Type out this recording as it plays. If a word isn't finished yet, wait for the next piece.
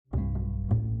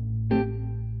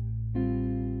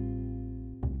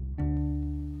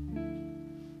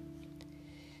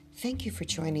Thank you for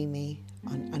joining me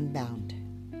on Unbound.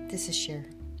 This is Cher.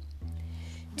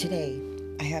 Today,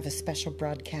 I have a special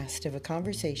broadcast of a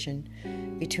conversation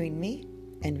between me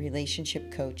and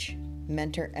relationship coach,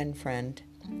 mentor, and friend,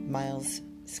 Myles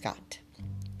Scott.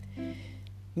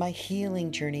 My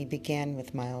healing journey began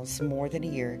with Myles more than a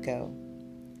year ago,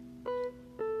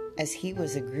 as he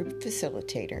was a group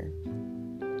facilitator,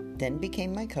 then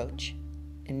became my coach,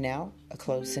 and now a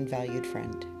close and valued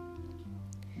friend.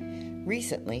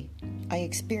 Recently, I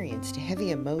experienced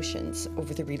heavy emotions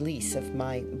over the release of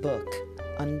my book,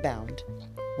 Unbound,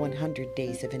 100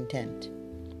 Days of Intent.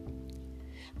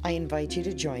 I invite you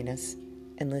to join us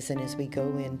and listen as we go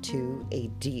into a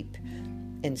deep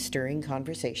and stirring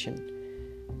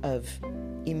conversation of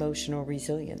emotional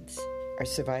resilience, our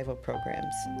survival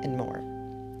programs, and more,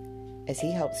 as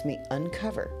he helps me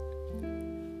uncover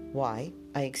why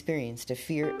I experienced a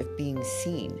fear of being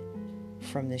seen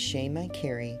from the shame I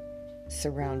carry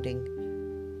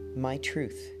surrounding my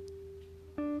truth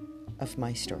of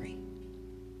my story.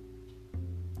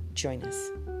 Join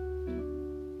us.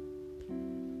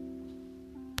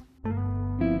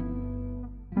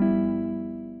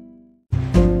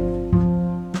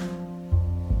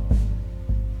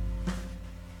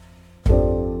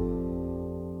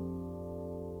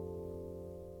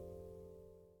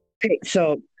 Okay,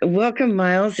 so welcome,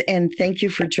 Myles, and thank you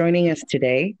for joining us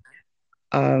today.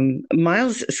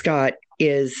 Myles Scott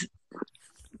is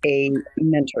a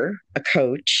mentor, a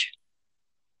coach,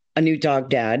 a new dog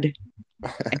dad,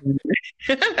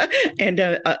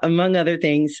 and among other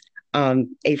things,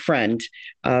 a friend.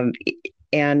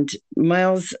 And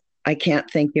Myles, I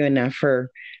can't thank you enough for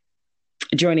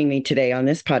joining me today on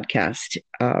this podcast.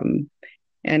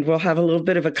 And we'll have a little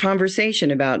bit of a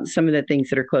conversation about some of the things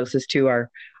that are closest to our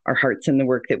hearts and the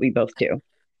work that we both do.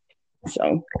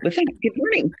 So, listen, good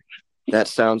morning. That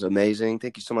sounds amazing.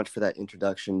 Thank you so much for that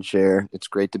introduction, Cher. It's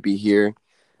great to be here.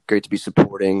 Great to be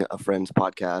supporting a friend's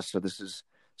podcast. So this is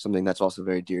something that's also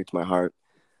very dear to my heart.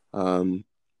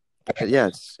 But yeah,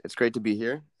 it's great to be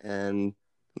here, and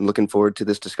I'm looking forward to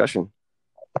this discussion.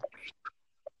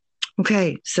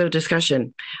 Okay, so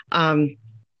discussion. I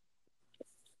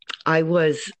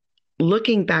was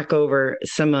looking back over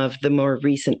some of the more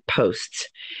recent posts,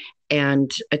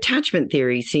 and attachment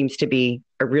theory seems to be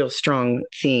a real strong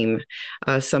theme,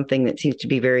 something that seems to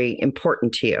be very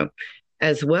important to you,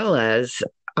 as well as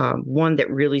one that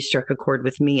really struck a chord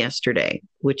with me yesterday,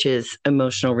 which is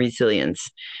emotional resilience.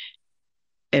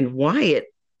 And why it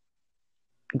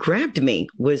grabbed me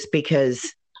was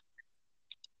because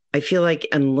I feel like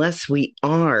unless we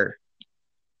are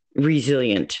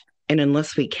resilient and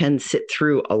unless we can sit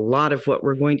through a lot of what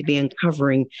we're going to be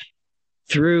uncovering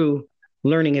through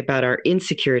learning about our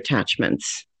insecure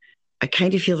attachments, I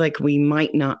kind of feel like we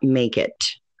might not make it.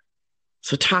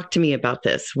 So talk to me about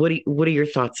this. What are your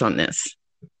thoughts on this?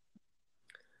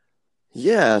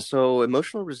 Yeah, so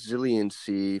emotional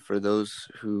resiliency, for those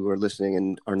who are listening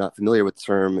and are not familiar with the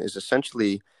term, is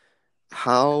essentially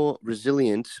how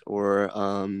resilient or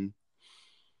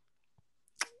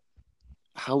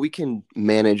how we can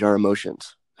manage our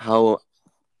emotions, how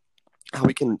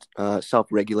we can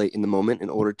self-regulate in the moment in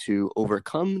order to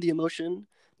overcome the emotion,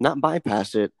 not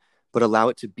bypass it, but allow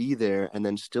it to be there and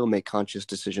then still make conscious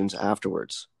decisions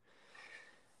afterwards.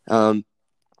 And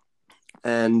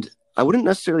I wouldn't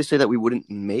necessarily say that we wouldn't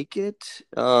make it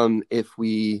if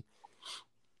we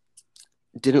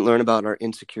didn't learn about our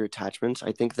insecure attachments.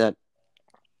 I think that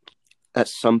at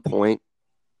some point,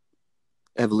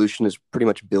 evolution is pretty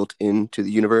much built into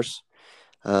the universe.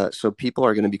 So people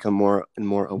are going to become more and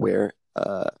more aware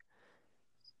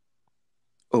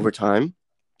over time.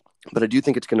 But I do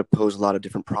think it's going to pose a lot of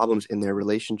different problems in their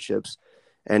relationships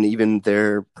and even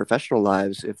their professional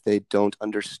lives if they don't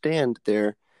understand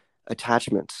their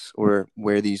attachments, or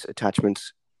where these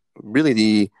attachments, really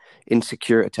the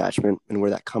insecure attachment and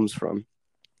where that comes from.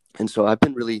 And so I've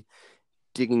been really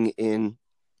digging in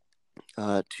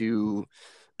to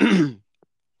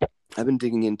I've been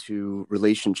digging into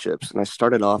relationships, and I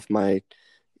started off my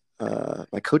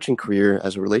coaching career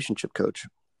as a relationship coach,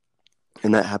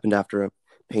 and that happened after a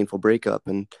painful breakup,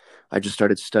 and I just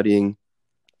started studying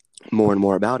more and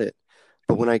more about it.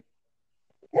 But when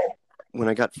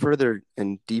I got further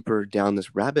and deeper down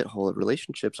this rabbit hole of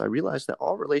relationships, I realized that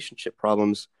all relationship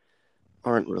problems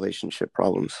aren't relationship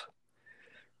problems.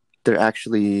 They're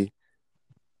actually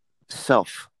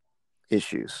self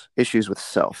issues with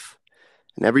self.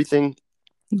 And everything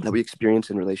that we experience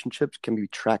in relationships can be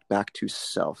tracked back to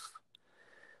self.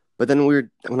 But then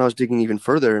when I was digging even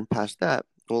further and past that,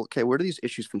 well, okay, where do these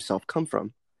issues from self come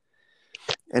from?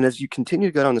 And as you continue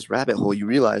to go down this rabbit hole, you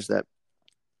realize that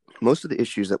most of the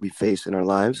issues that we face in our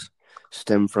lives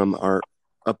stem from our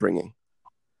upbringing,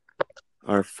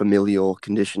 our familial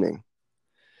conditioning.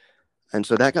 And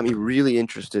so that got me really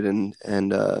interested in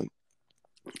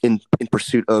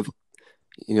pursuit of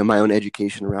my own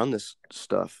education around this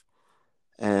stuff.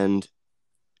 And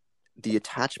the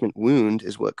attachment wound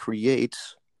is what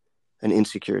creates an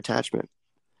insecure attachment.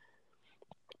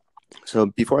 So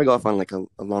before I go off on like a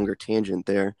longer tangent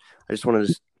there, I just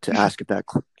wanted to ask if that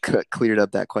cleared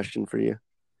up that question for you.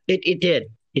 It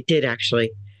did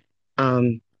actually.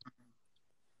 Um,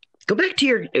 go back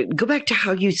to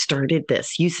how you started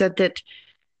this. You said that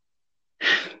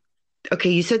okay,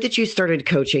 you said that you started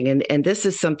coaching, and this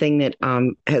is something that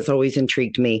has always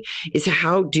intrigued me. Is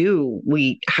how do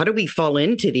we fall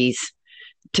into these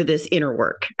to this inner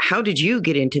work? How did you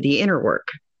get into the inner work?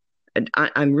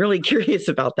 I'm really curious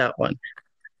about that one.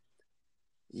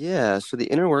 Yeah, so the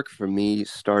inner work for me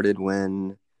started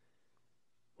well,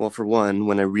 for one,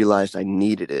 when I realized I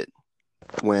needed it,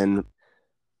 when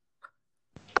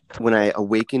when I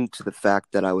awakened to the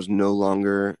fact that I was no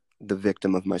longer the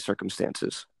victim of my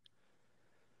circumstances.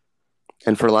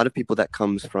 And for a lot of people, that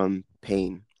comes from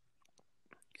pain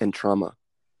and trauma.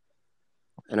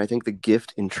 And I think the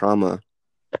gift in trauma,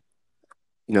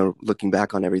 looking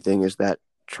back on everything, is that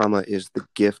trauma is the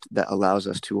gift that allows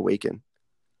us to awaken.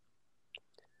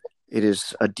 It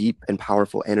is a deep and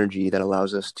powerful energy that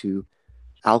allows us to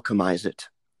alchemize it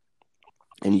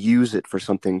and use it for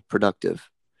something productive.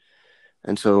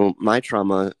 And so my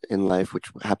trauma in life,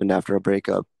 which happened after a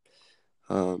breakup,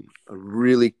 a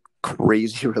really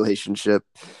crazy relationship,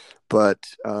 but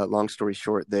long story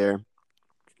short there,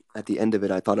 at the end of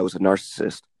it, I thought I was a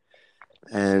narcissist.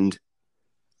 And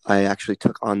I actually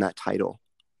took on that title,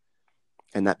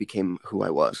 and that became who I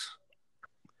was.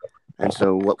 And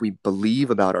so what we believe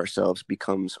about ourselves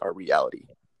becomes our reality.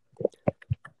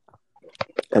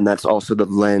 And that's also the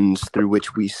lens through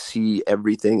which we see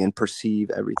everything and perceive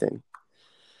everything.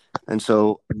 And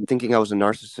so thinking I was a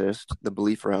narcissist, the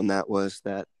belief around that was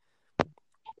that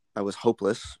I was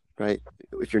hopeless, right?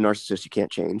 If you're a narcissist, you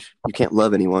can't change. You can't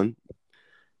love anyone.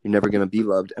 You're never going to be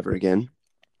loved ever again.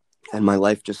 And my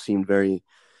life just seemed very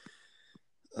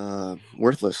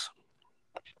worthless.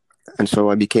 And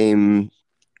so I became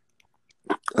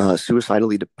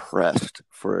suicidally depressed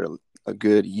for a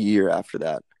good year after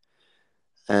that.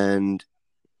 And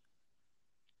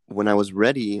when I was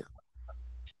ready,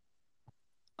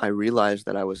 I realized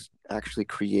that I was actually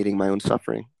creating my own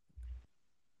suffering.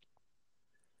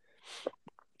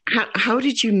 How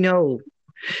did you know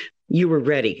you were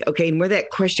ready? Okay, and where that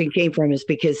question came from is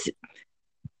because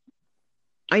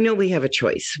I know we have a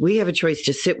choice. We have a choice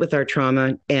to sit with our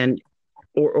trauma and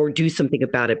or do something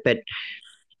about it. But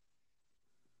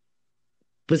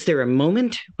was there a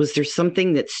moment? Was there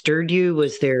something that stirred you?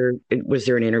 Was there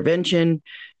an intervention?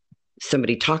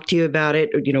 Somebody talked to you about it?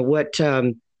 Or,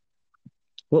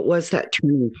 what was that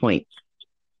turning point?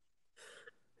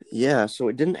 Yeah, so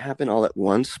it didn't happen all at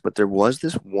once, but there was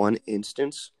this one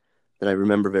instance that I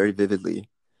remember very vividly.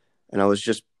 And I was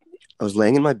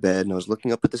laying in my bed and I was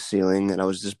looking up at the ceiling and I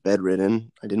was just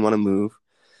bedridden. I didn't want to move.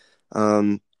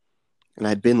 And I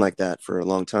had been like that for a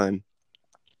long time.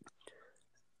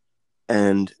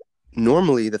 And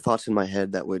normally the thoughts in my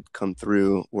head that would come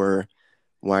through were,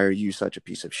 why are you such a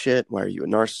piece of shit? Why are you a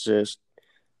narcissist?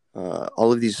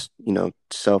 All of these,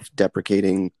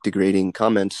 self-deprecating, degrading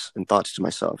comments and thoughts to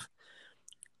myself,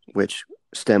 which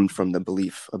stemmed from the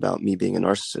belief about me being a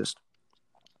narcissist.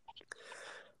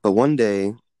 But one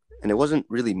day, and it wasn't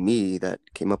really me that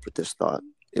came up with this thought,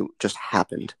 it just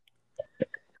happened.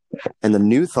 And the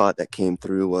new thought that came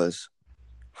through was,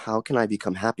 how can I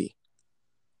become happy?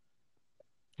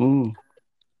 Mm.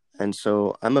 And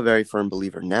so I'm a very firm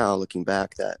believer now, looking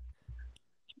back, that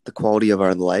the quality of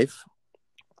our life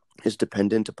is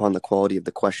dependent upon the quality of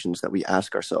the questions that we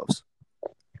ask ourselves.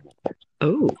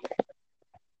 Oh.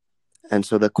 And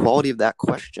so the quality of that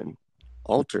question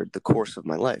altered the course of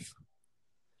my life.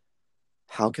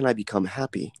 How can I become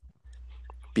happy?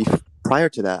 Prior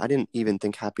to that, I didn't even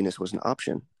think happiness was an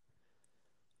option.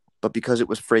 But because it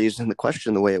was phrased in the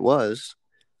question the way it was,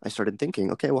 I started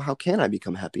thinking, okay, well, how can I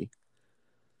become happy?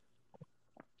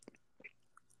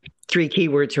 Three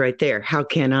keywords right there. How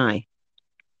can I?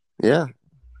 Yeah.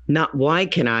 Not why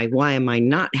can I? Why am I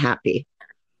not happy?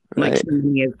 Right.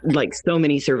 Like so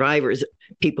many survivors,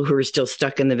 people who are still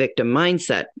stuck in the victim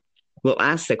mindset will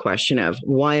ask the question of,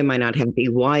 why am I not happy?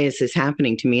 Why is this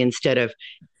happening to me? Instead of,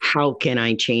 how can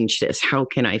I change this? How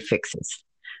can I fix this?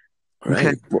 Okay.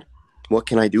 Right. What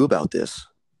can I do about this?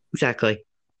 Exactly.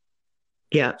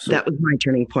 Yeah, So, that was my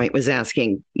turning point, was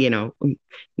asking,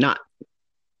 not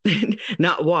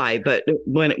Not why, but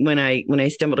when I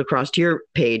stumbled across your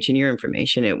page and your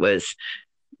information, it was,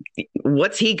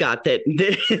 what's he got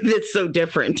that's so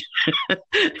different?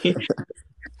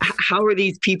 How are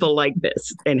these people like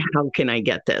this, and how can I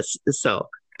get this? So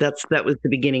that was the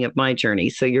beginning of my journey.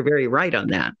 So you're very right on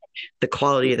that. The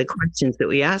quality of the questions that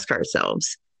we ask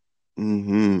ourselves.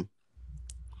 Hmm.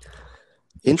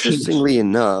 It's huge. Interestingly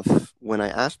enough, when I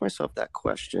asked myself that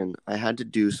question, I had to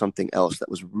do something else that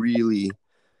was really,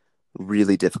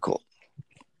 really difficult.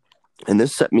 And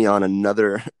this set me on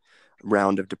another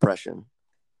round of depression,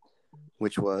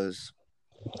 which was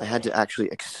I had to actually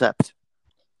accept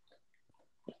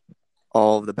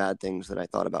all of the bad things that I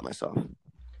thought about myself.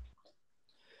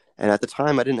 And at the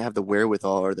time, I didn't have the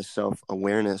wherewithal or the self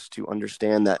awareness to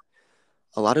understand that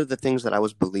a lot of the things that I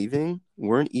was believing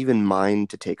weren't even mine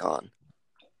to take on.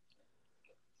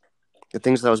 The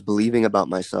things that I was believing about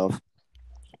myself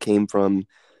came from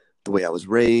the way I was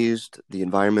raised, the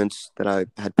environments that I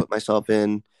had put myself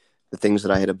in, the things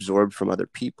that I had absorbed from other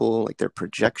people, like their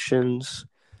projections.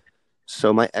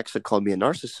 So my ex had called me a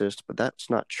narcissist, but that's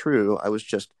not true. I was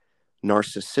just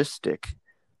narcissistic.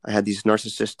 I had these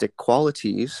narcissistic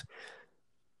qualities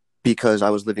because I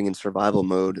was living in survival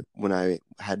mode when I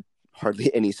had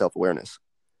hardly any self-awareness.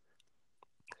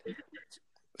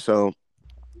 So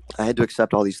I had to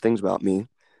accept all these things about me.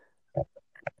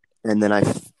 And then I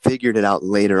figured it out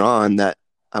later on that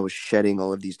I was shedding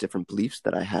all of these different beliefs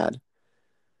that I had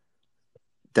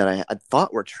that I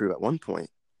thought were true at one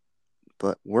point,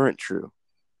 but weren't true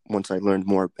once I learned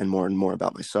more and more and more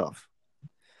about myself.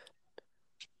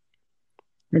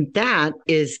 And that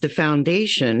is the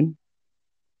foundation,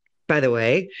 by the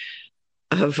way,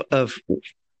 of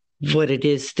what it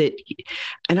is that,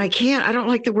 and I don't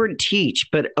like the word teach,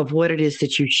 but of what it is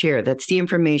that you share. That's the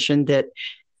information that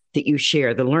you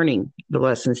share, the learning, the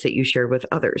lessons that you share with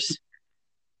others.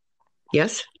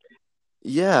 Yes?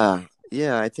 Yeah,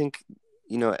 yeah, I think,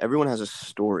 everyone has a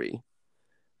story.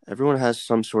 Everyone has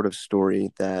some sort of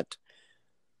story that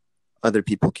other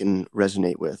people can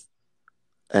resonate with.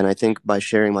 And I think by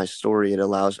sharing my story, it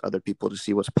allows other people to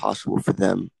see what's possible for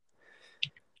them.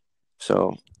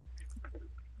 So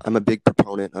I'm a big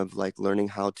proponent of like learning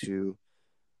how to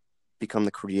become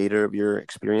the creator of your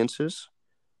experiences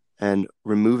and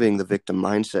removing the victim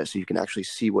mindset so you can actually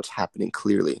see what's happening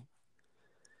clearly.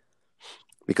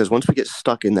 Because once we get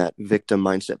stuck in that victim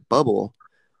mindset bubble,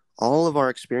 all of our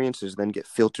experiences then get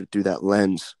filtered through that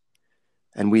lens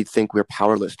and we think we're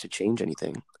powerless to change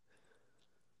anything.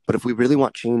 But if we really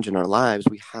want change in our lives,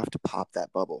 we have to pop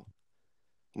that bubble.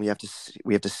 We have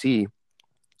to see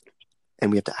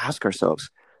and we have to ask ourselves,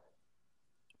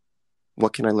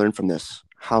 what can I learn from this?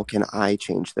 How can I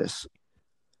change this?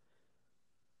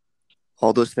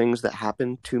 All those things that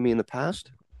happened to me in the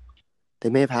past, they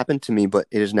may have happened to me, but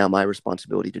it is now my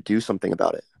responsibility to do something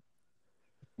about it.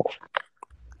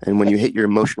 And when you hit your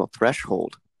emotional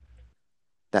threshold,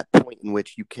 that point in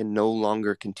which you can no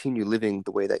longer continue living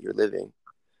the way that you're living,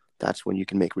 that's when you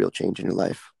can make real change in your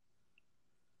life.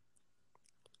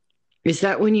 Is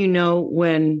that when you know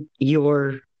when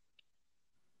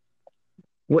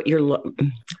what your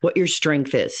what your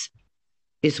strength is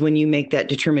when you make that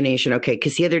determination? Okay,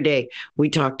 because the other day we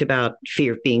talked about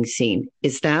fear of being seen.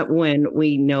 Is that when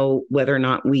we know whether or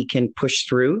not we can push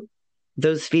through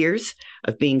those fears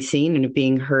of being seen and of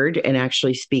being heard and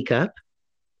actually speak up?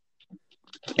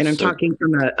 And I'm So, talking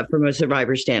from a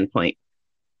survivor standpoint.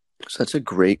 so that's a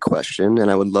great question. And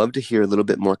I would love to hear a little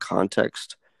bit more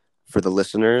context for the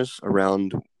listeners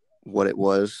around what it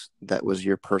was that was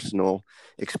your personal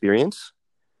experience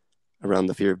around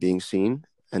the fear of being seen.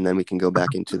 And then we can go back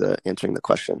into the answering the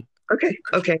question. Okay,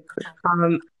 okay.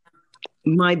 Um,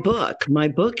 my book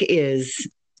is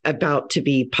about to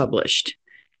be published.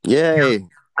 Yay.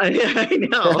 I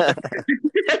know.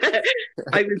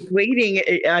 I was waiting.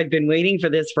 I've been waiting for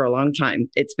this for a long time.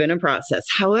 It's been a process.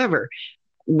 However,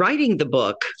 writing the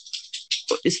book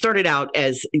started out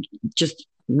as, just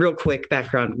real quick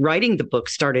background. Writing the book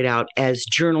started out as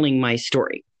journaling my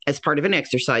story as part of an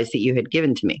exercise that you had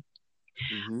given to me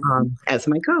Mm-hmm. as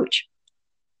my coach.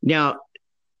 Now,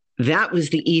 that was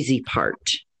the easy part.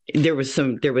 There was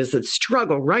a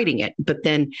struggle writing it, but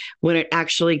then when it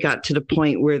actually got to the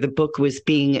point where the book was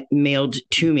being mailed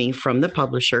to me from the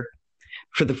publisher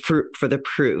for the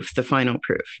proof, the final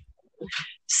proof,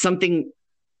 something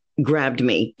grabbed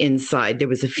me inside. There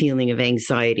was a feeling of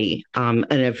anxiety, and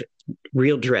of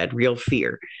real dread, real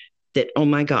fear that, oh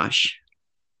my gosh,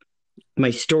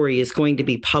 my story is going to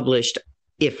be published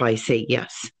if I say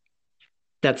yes.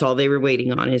 That's all they were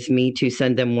waiting on, is me to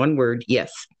send them one word,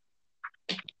 yes.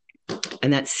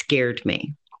 And that scared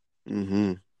me.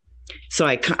 Mm-hmm. So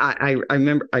I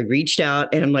remember I reached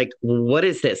out and I'm like, what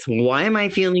is this? Why am I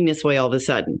feeling this way all of a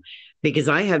sudden? Because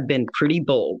I have been pretty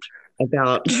bold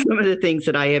about some of the things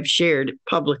that I have shared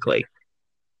publicly.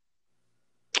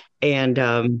 And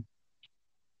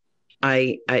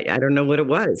I don't know what it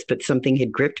was, but something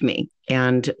had gripped me.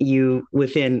 And you,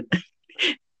 within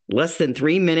less than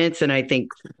 3 minutes, and I think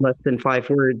less than 5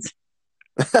 words,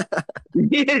 fear.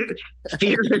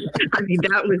 I mean,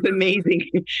 that was amazing.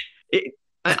 It,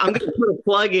 I'm going to put a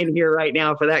plug in here right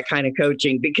now for that kind of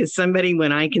coaching because somebody,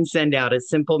 when I can send out a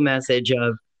simple message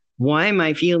of, why am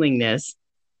I feeling this?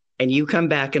 And you come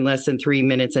back in less than 3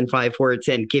 minutes and 5 words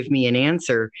and give me an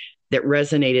answer that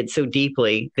resonated so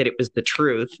deeply that it was the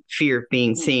truth, fear of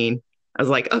being seen. I was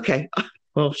like, okay,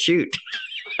 well, shoot,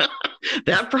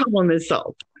 that problem is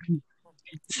solved.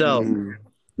 So Mm.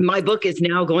 my book is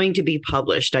now going to be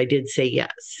published. I did say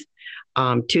yes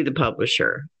to the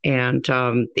publisher, and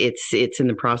it's in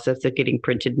the process of getting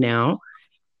printed now.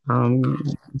 Um,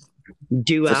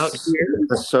 due out That's here.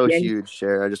 that's so Yeah, huge,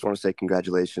 Cher. I just want to say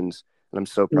congratulations, and I'm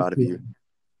so proud of you.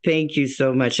 thank you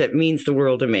so much. That means the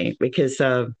world to me because,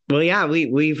 well, yeah,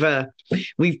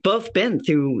 we've both been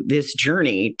through this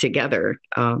journey together.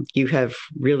 You have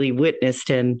really witnessed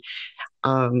and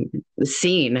um,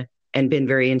 seen and been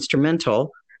very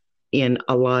instrumental in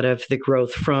a lot of the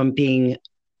growth from being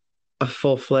a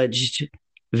full fledged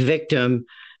victim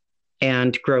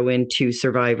and grow into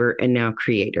survivor and now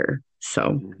creator.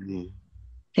 So Mhm.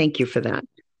 thank you for that.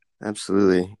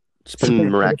 Absolutely. It's So been back to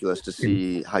miraculous to the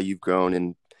see how you've grown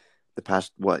in the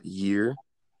past, what, year?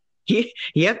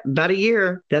 yep, about a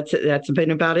year. That's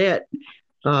been about it.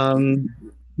 Um,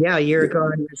 yeah, a year ago,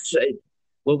 I was,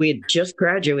 well, we had just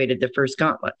graduated the first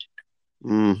gauntlet.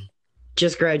 Mm.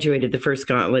 Just graduated the first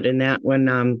gauntlet, and that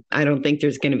one, I don't think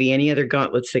there's going to be any other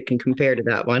gauntlets that can compare to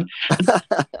that one.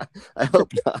 I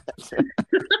hope not.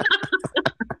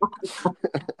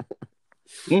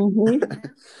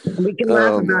 Mm-hmm. We can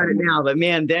laugh Oh about it man. now, but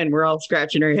man, then we're all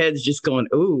scratching our heads, just going,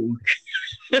 "Ooh,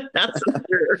 that's for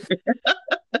sure."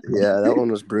 Yeah, that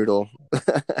one was brutal.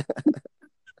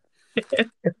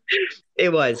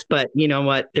 It was, but you know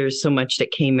what? There's so much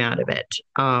that came out of it.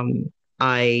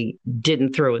 I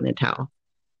didn't throw in the towel.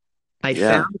 I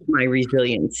Yeah. found my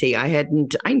resiliency. I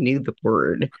hadn't. I knew the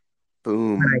word, but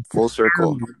Boom. I Full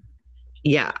circle. found.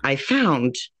 Yeah, I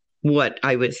found what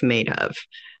I was made of.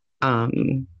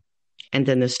 Um, and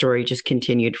then the story just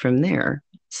continued from there.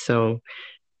 So,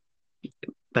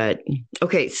 but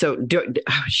okay. So,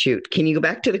 oh, shoot. Can you go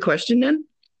back to the question then?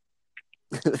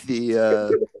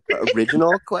 The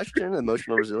original question,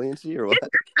 emotional resiliency, or what?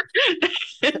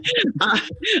 uh,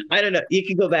 I don't know. You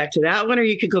could go back to that one, or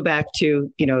you could go back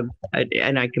to,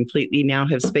 and I completely now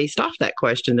have spaced off that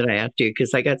question that I asked you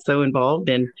because I got so involved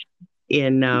in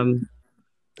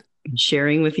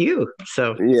sharing with you.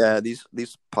 So, Yeah, these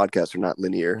podcasts are not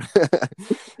linear.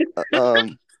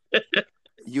 um,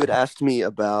 you had asked me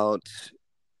about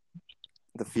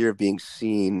the fear of being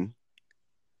seen.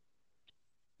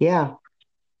 yeah.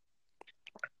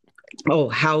 Oh,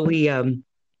 how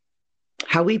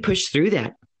we push through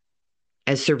that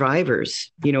as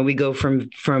survivors. We go from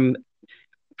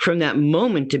that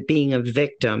moment of being a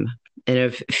victim and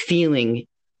of feeling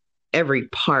every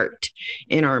part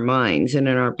in our minds and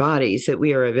in our bodies that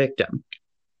we are a victim.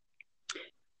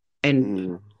 And,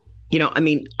 Mm. I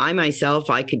mean, I myself,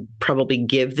 I could probably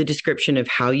give the description of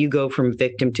how you go from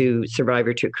victim to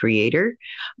survivor to creator,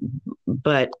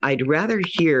 but I'd rather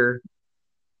hear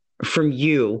from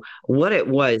you what it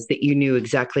was that you knew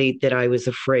exactly that I was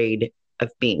afraid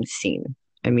of being seen.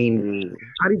 I mean, Mm.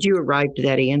 how did you arrive to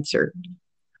that answer?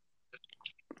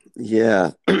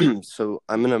 Yeah. So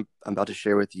I'm about to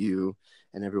share with you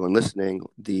and everyone listening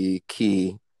the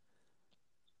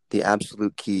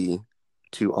absolute key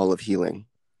to all of healing.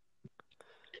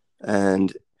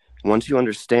 And once you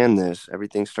understand this,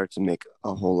 everything starts to make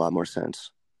a whole lot more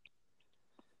sense.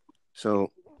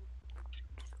 So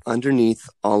underneath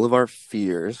all of our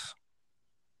fears,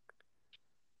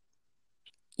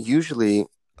 usually,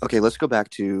 okay, let's go back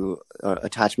to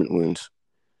attachment wounds.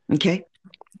 Okay.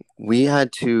 We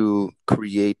had to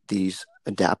create these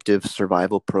adaptive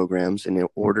survival programs in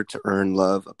order to earn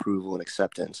love, approval, and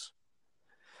acceptance.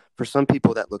 For some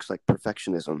people, that looks like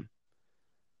perfectionism.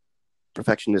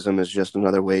 Perfectionism is just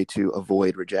another way to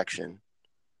avoid rejection.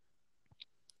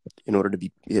 In order to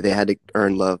they had to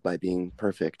earn love by being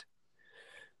perfect.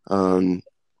 Some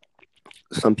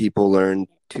people learn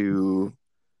to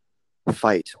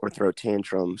fight or throw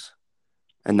tantrums,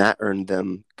 and that earned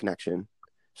them connection.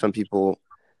 Some people,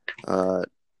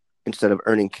 instead of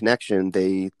earning connection,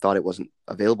 they thought it wasn't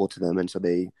available to them, and so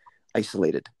they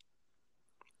isolated.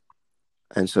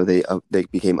 and so they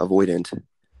became avoidant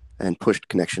and pushed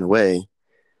connection away.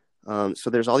 So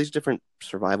there's all these different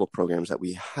survival programs that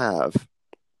we have,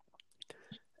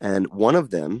 and one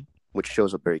of them, which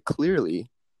shows up very clearly,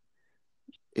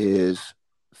 is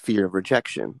fear of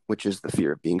rejection, which is the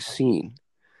fear of being seen.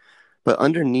 But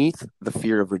underneath the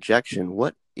fear of rejection,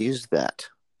 what is that?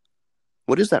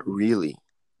 What is that really?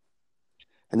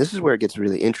 And this is where it gets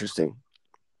really interesting,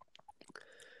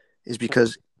 is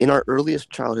because in our earliest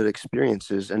childhood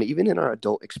experiences, and even in our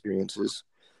adult experiences,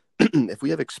 if we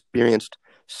have experienced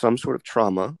some sort of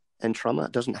trauma, and trauma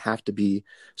doesn't have to be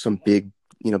some big,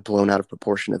 blown out of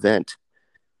proportion event.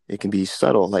 It can be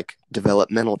subtle, like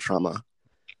developmental trauma.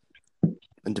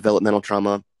 And developmental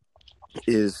trauma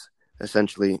is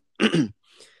essentially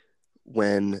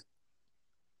when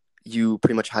you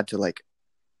pretty much had to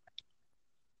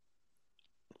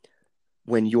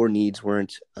when your needs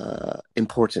weren't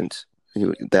important.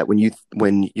 That when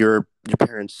your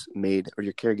parents made, or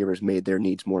your caregivers made, their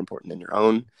needs more important than your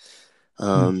own.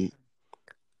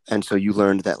 And so you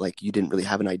learned that you didn't really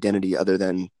have an identity other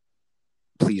than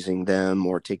pleasing them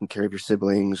or taking care of your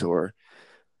siblings, or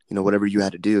whatever you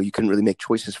had to do. You couldn't really make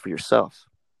choices for yourself.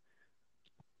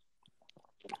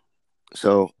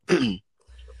 So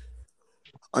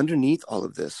underneath all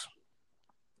of this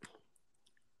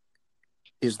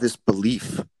is this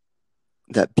belief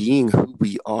that being who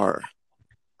we are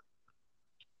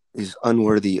is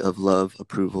unworthy of love,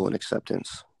 approval, and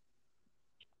acceptance.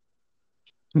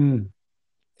 And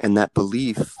that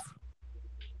belief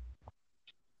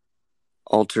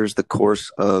alters the course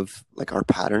of our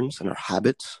patterns and our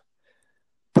habits,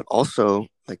 but also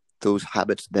those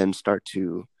habits then start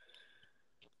to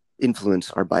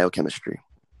influence our biochemistry.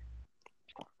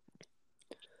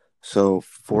 So,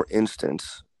 for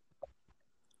instance,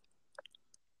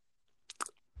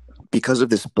 because of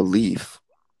this belief,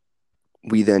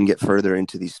 we then get further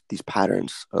into these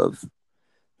patterns of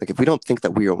if we don't think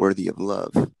that we are worthy of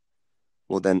love,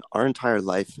 well, then our entire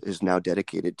life is now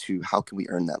dedicated to how can we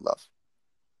earn that love.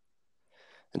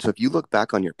 And so if you look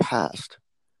back on your past,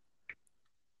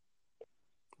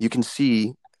 you can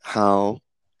see how,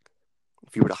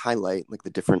 if you were to highlight the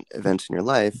different events in your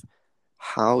life,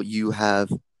 how you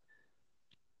have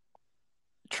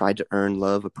tried to earn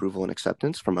love, approval, and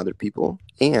acceptance from other people,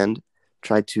 and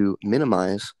tried to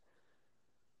minimize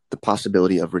the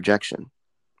possibility of rejection,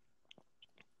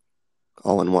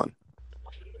 all in one.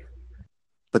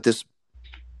 But this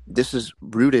is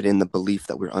rooted in the belief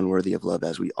that we're unworthy of love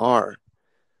as we are,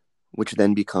 which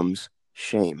then becomes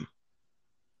shame.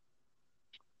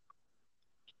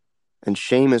 And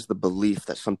shame is the belief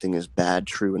that something is bad,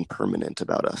 true, and permanent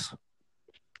about us.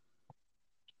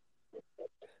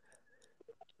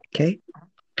 Okay.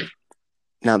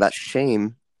 Now that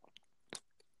shame,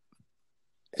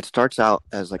 it starts out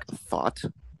as a thought,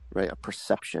 right? A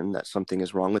perception that something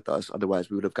is wrong with us. Otherwise,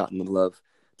 we would have gotten the love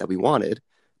that we wanted.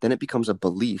 Then it becomes a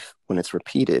belief when it's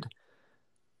repeated.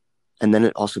 And then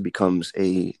it also becomes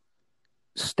a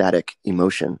static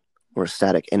emotion or a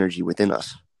static energy within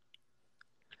us.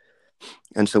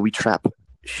 And so we trap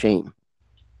shame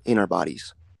in our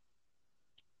bodies.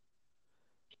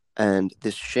 And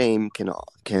this shame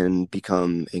can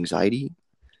become anxiety,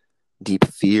 deep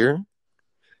fear,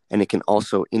 and it can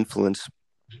also influence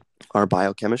our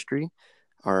biochemistry,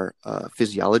 our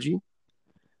physiology.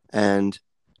 And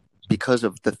because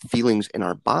of the feelings in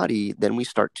our body, then we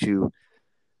start to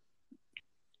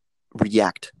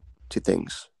react to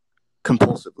things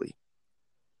compulsively,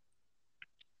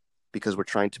 because we're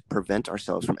trying to prevent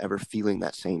ourselves from ever feeling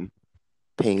that same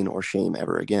pain or shame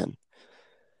ever again.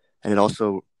 And it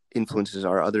also influences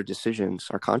our other decisions,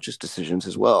 our conscious decisions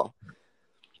as well.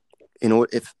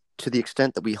 If to the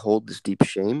extent that we hold this deep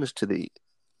shame is to the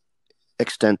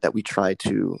extent that we try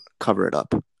to cover it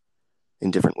up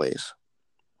in different ways.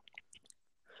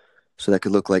 So that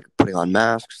could look like putting on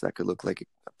masks, that could look like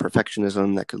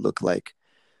perfectionism, that could look like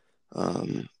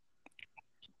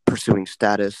pursuing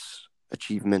status,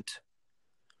 achievement,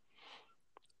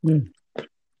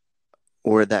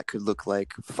 or that could look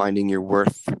like finding your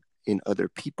worth in other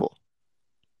people.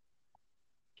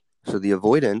 So the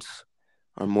avoidants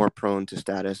are more prone to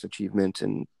status, achievement,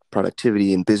 and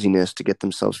productivity and busyness to get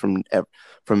themselves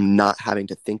from not having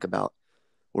to think about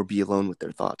or be alone with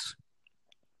their thoughts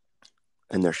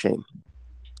and their shame.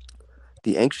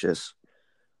 The anxious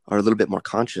are a little bit more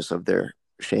conscious of their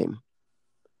shame.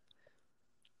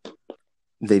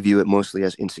 They view it mostly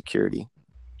as insecurity.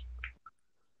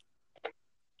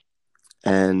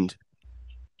 And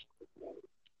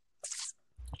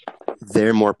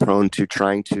they're more prone to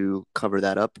trying to cover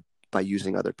that up by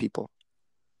using other people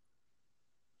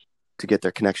to get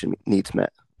their connection needs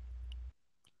met.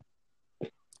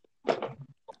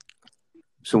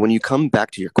 So when you come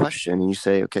back to your question and you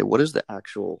say, okay, what is the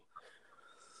actual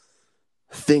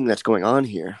thing that's going on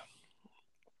here?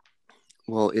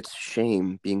 Well, it's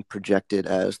shame being projected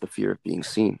as the fear of being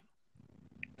seen.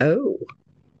 Oh,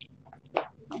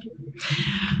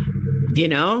 you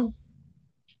know,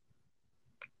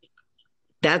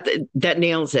 that that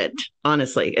nails it.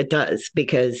 Honestly, it does.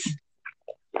 Because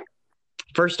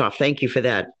first off, thank you for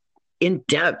that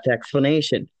in-depth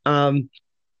explanation.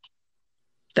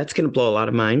 That's going to blow a lot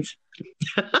of minds.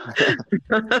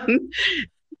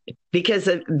 Because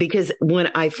when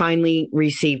I finally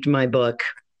received my book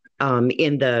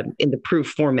in the proof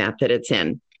format that it's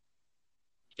in,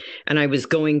 and I was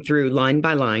going through line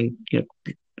by line,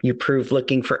 you prove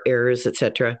looking for errors,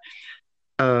 etc.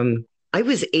 I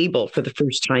was able for the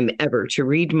first time ever to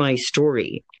read my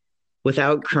story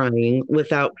without crying,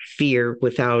 without fear,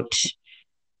 without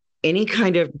any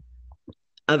kind of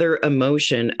other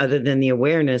emotion other than the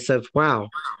awareness of, wow,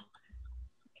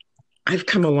 I've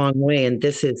come a long way, and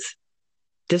this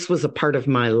was a part of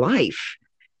my life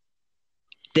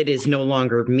that is no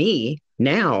longer me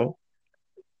now.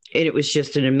 And it was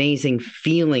just an amazing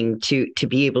feeling to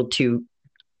be able to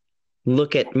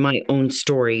look at my own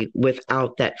story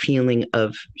without that feeling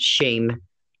of shame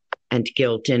and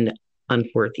guilt and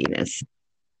unworthiness.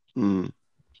 Mm.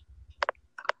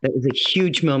 That was a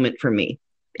huge moment for me.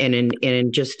 And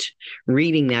in just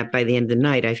reading that by the end of the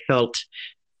night, I felt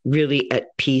really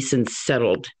at peace and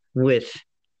settled with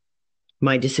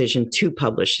my decision to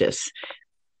publish this.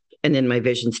 And then my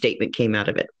vision statement came out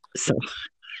of it. So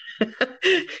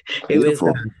it was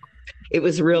Beautiful. it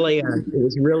was really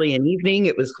an evening.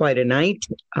 It was quite a night.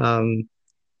 Um,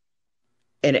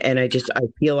 and I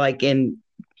feel like in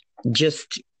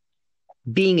just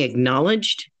being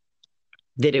acknowledged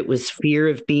that it was fear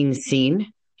of being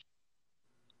seen,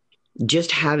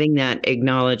 just having that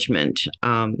acknowledgement,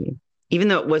 even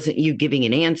though it wasn't you giving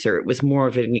an answer, it was more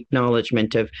of an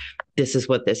acknowledgement of this is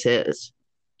what this is.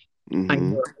 I Mm-hmm.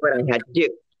 knew what I had to do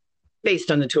based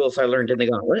on the tools I learned in the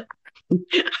gauntlet.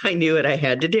 I knew what I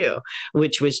had to do,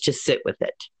 which was just sit with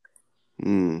it.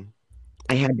 Mm.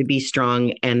 I had to be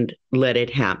strong and let it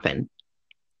happen.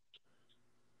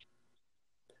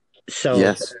 So,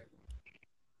 Yes.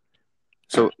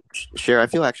 So, Cher, I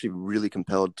feel actually really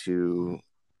compelled to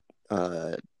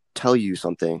tell you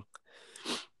something,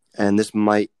 and this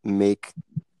might make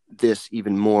this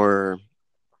even more.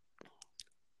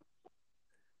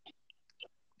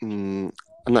 I'm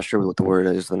not sure what the word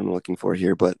is that I'm looking for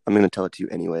here, but I'm going to tell it to you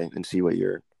anyway and see what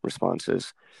your response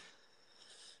is.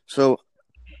 So,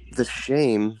 the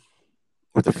shame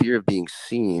or the fear of being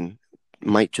seen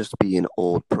might just be an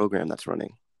old program that's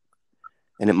running,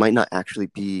 and it might not actually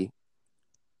be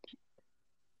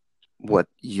what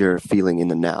you're feeling in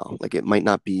the now. Like, it might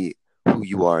not be who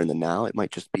you are in the now. It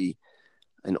might just be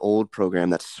an old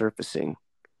program that's surfacing,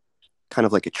 kind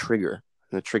of like a trigger.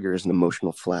 And the trigger is an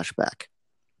emotional flashback.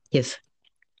 yes.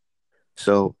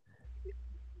 So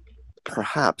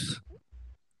perhaps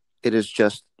it is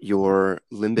just your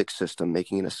limbic system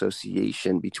making an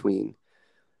association between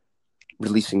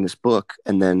releasing this book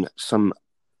and then some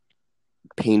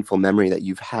painful memory that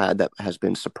you've had that has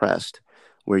been suppressed,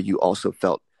 where you also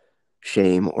felt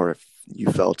shame or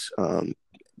you felt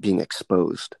being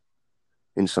exposed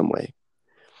in some way.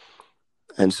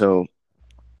 And so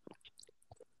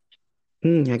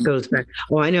That goes back.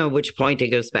 Well, I know which point it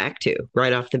goes back to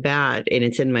right off the bat, and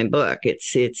it's in my book.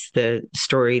 It's the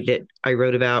story that I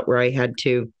wrote about where I had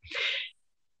to.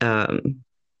 Um,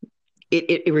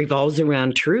 it revolves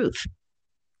around truth.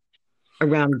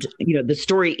 Around the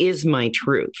story is my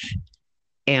truth,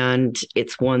 and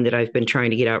it's one that I've been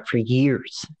trying to get out for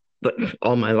years, but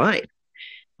all my life.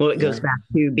 Well, it goes yeah. back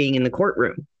to being in the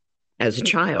courtroom as a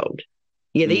child.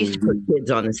 Yeah, they used to put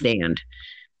kids on the stand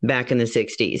back in the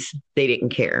 60s. They didn't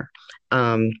care.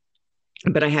 Um,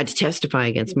 but I had to testify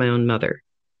against my own mother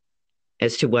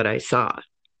as to what I saw.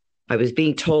 I was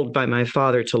being told by my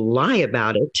father to lie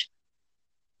about it,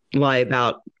 lie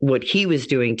about what he was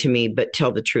doing to me, but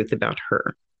tell the truth about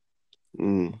her.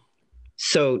 Mm.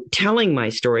 So telling my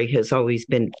story has always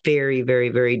been very, very,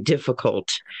 very difficult.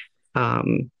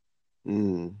 Um,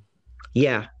 Mm.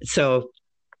 yeah. So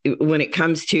when it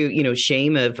comes to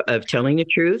shame of telling the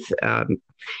truth,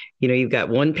 you've got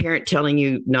one parent telling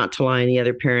you not to lie and the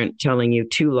other parent telling you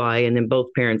to lie, and then both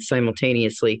parents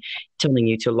simultaneously telling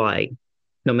you to lie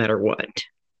no matter what.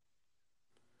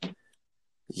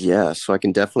 Yeah, so I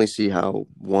can definitely see how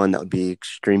one that would be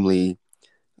extremely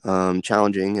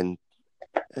challenging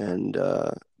and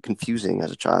confusing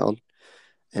as a child,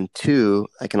 and two,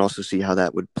 I can also see how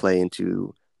that would play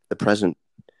into the present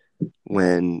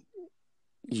when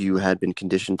you had been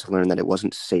conditioned to learn that it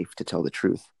wasn't safe to tell the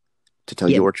truth, to tell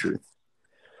Yep. your truth.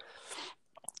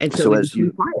 And so So we as become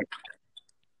you, quiet.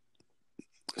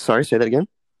 sorry, say that again.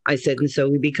 I said, and so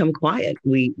we become quiet.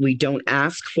 We don't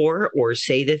ask for or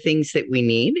say the things that we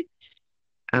need.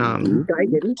 Mm-hmm. I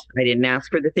didn't. I didn't ask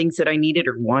for the things that I needed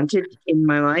or wanted in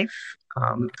my life.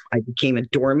 I became a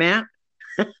doormat,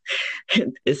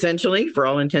 essentially, for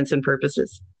all intents and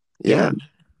purposes. Yeah. Yeah.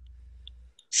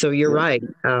 So you're Yeah. right.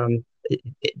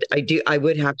 I do. I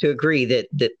would have to agree that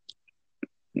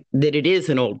it is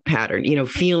an old pattern. You know,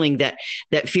 feeling that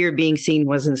fear of being seen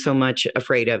wasn't so much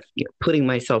afraid of putting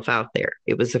myself out there.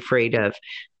 It was afraid of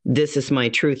this is my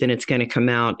truth and it's going to come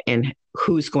out, and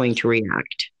who's going to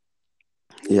react.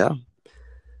 Yeah.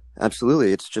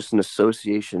 Absolutely. It's just an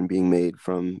association being made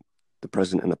from the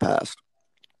present and the past.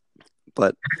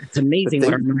 But It's the amazing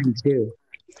what our thing, minds do.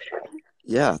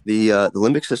 yeah, the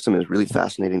limbic system is really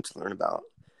fascinating to learn about.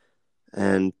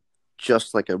 And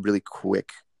just like a really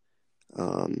quick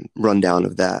rundown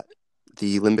of that,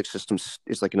 the limbic system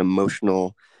is like an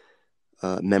emotional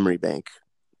memory bank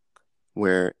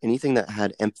where anything that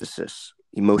had emphasis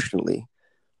emotionally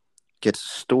gets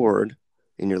stored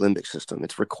in your limbic system.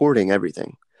 It's recording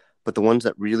everything, but the ones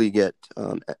that really get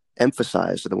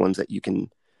emphasized are the ones that you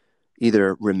can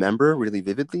either remember really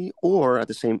vividly, or at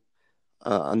the same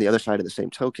on the other side of the same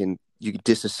token, you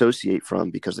disassociate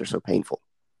from because they're so painful.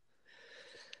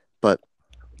 But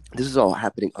this is all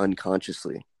happening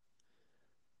unconsciously.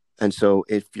 And so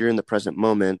if you're in the present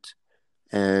moment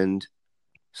and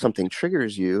something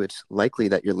triggers you, it's likely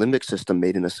that your limbic system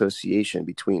made an association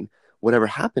between whatever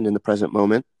happened in the present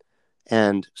moment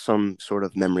and some sort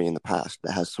of memory in the past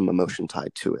that has some emotion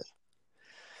tied to it.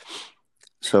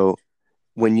 So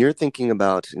when you're thinking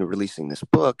about releasing this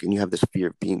book and you have this fear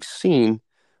of being seen,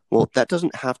 well, that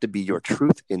doesn't have to be your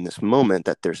truth in this moment,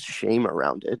 that there's shame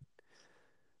around it.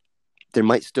 There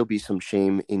might still be some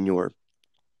shame in your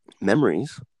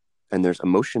memories, and there's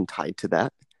emotion tied to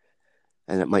that.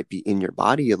 And it might be in your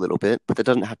body a little bit, but that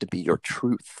doesn't have to be your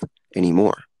truth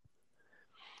anymore.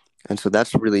 And so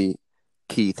that's a really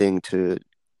key thing to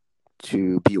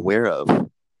be aware of,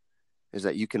 is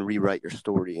that you can rewrite your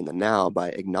story in the now by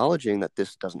acknowledging that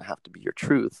this doesn't have to be your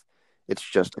truth. It's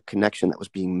just a connection that was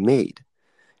being made.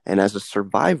 And as a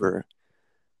survivor,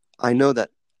 I know that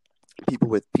people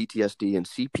with PTSD and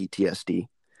CPTSD,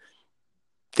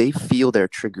 they feel their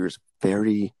triggers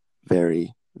very,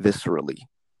 very viscerally.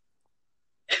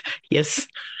 Yes.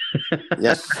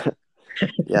 Yes.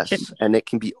 Yes. And it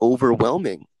can be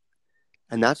overwhelming.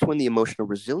 And that's when the emotional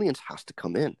resilience has to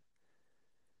come in,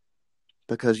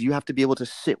 because you have to be able to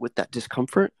sit with that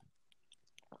discomfort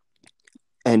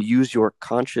and use your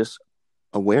conscious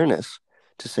awareness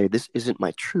to say, this isn't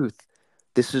my truth.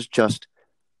 This is just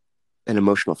an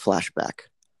emotional flashback.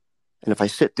 And if I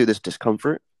sit through this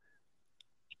discomfort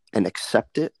and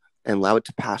accept it and allow it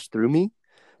to pass through me,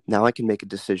 now I can make a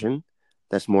decision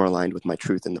that's more aligned with my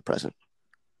truth in the present.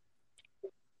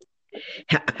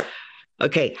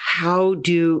 Okay. Now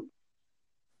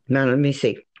let me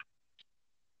see.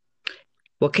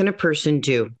 What can a person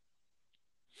do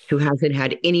who hasn't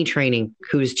had any training,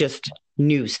 who's just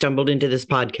new, stumbled into this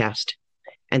podcast,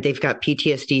 and they've got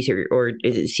PTSD or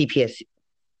is it CPS,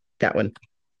 that one,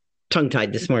 tongue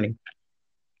tied this morning?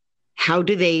 How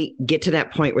do they get to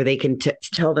that point where they can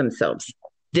tell themselves,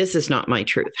 this is not my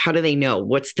truth? How do they know?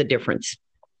 What's the difference?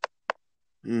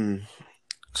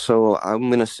 So I'm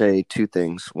going to say two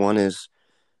things. One is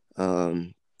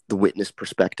the witness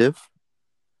perspective.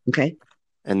 Okay.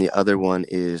 And the other one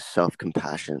is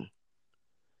self-compassion.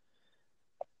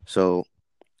 So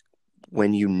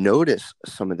when you notice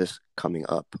some of this coming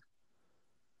up,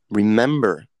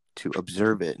 remember to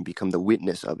observe it and become the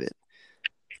witness of it.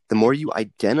 The more you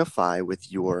identify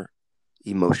with your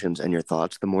emotions and your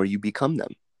thoughts, the more you become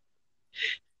them.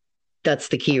 That's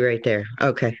the key right there.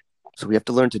 Okay. So we have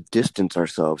to learn to distance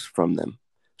ourselves from them.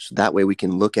 So that way we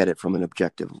can look at it from an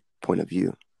objective point of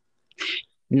view.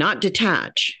 Not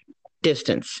detach,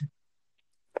 distance.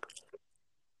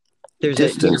 There's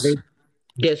Distance.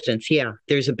 distance. Yeah.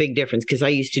 There's a big difference because I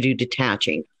used to do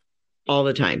detaching all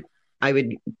the time. I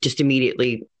would just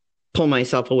immediately pull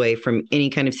myself away from any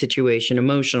kind of situation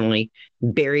emotionally,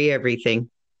 bury everything.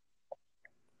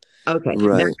 Okay. That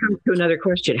Right. comes to another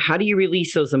question. How do you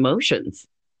release those emotions?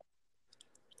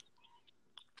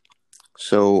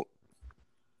 So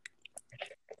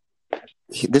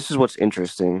this is what's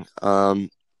interesting.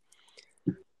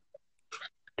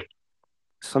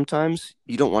 Sometimes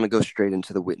you don't want to go straight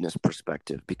into the witness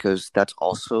perspective, because that's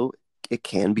also, it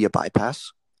can be a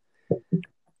bypass.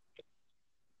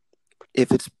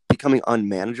 If it's becoming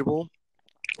unmanageable,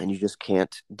 and you just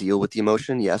can't deal with the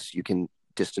emotion, yes, you can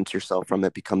distance yourself from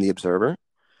it, become the observer,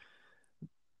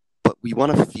 but we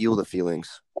want to feel the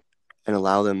feelings and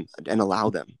allow them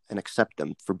and accept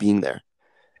them for being there.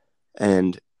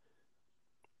 And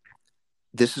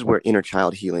this is where inner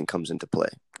child healing comes into play.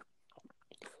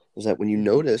 Is that when you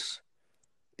notice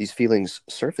these feelings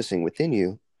surfacing within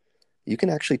you, you can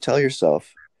actually tell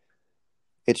yourself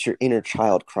it's your inner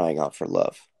child crying out for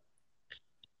love.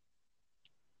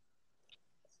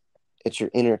 It's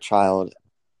your inner child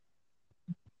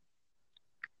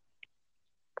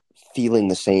feeling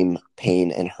the same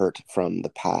pain and hurt from the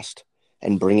past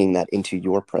and bringing that into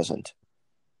your present.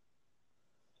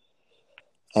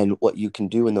 And what you can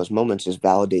do in those moments is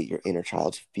validate your inner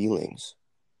child's feelings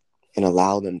and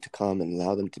allow them to come and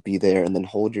allow them to be there, and then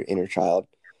hold your inner child,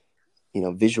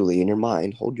 visually in your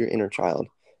mind, hold your inner child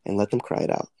and let them cry it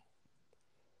out.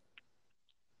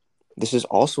 This is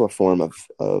also a form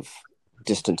of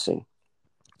distancing,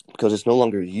 because it's no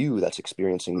longer you that's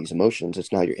experiencing these emotions.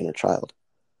 It's now your inner child.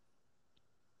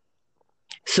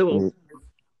 So,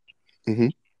 mm-hmm.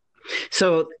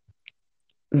 so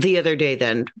the other day,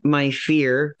 then my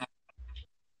fear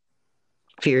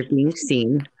of being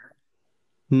seen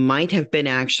might have been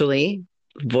actually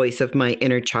voice of my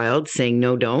inner child saying,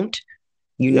 no, don't.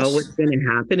 You know Yes. what's going to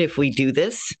happen if we do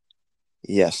this?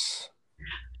 Yes.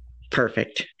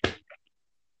 Perfect.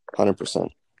 100%.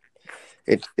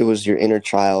 It was your inner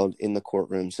child in the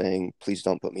courtroom saying, please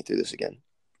don't put me through this again.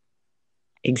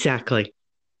 Exactly.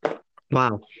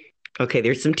 Wow. Okay,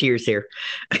 there's some tears here.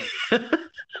 Good.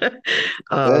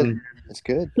 That's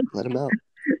good. Let them out.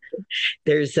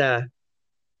 There's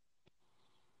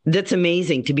that's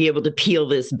amazing to be able to peel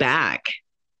this back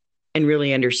and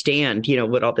really understand,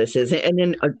 what all this is. And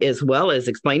then as well as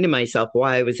explain to myself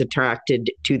why I was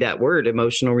attracted to that word,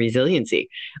 emotional resiliency.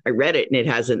 I read it and it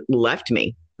hasn't left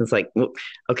me. It's like, well,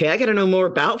 okay, I got to know more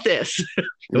about this.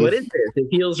 What is this? It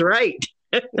feels right.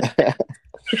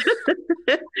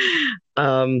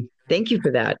 Thank you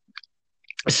for that.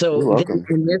 So You're welcome.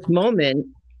 in this moment,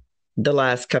 the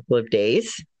last couple of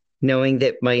days, knowing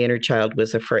that my inner child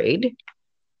was afraid,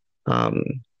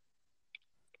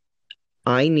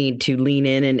 I need to lean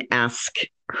in and ask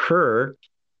her,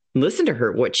 listen to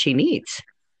her, what she needs.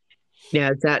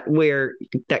 Now, is that where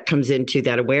that comes into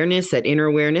that awareness, that inner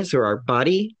awareness, or our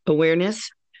body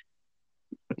awareness?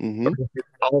 Mm-hmm.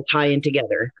 All tie in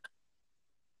together.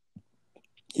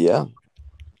 Yeah.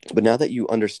 But now that you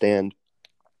understand,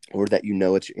 or that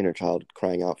it's your inner child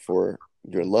crying out for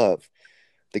your love,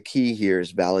 the key here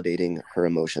is validating her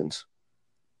emotions.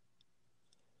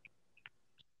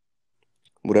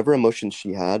 Whatever emotions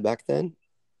she had back then,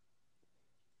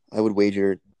 I would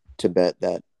wager to bet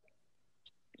that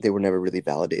they were never really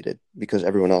validated, because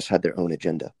everyone else had their own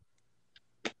agenda.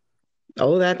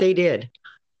 Oh, that they did.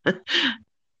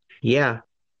 Yeah.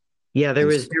 Yeah, there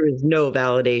was no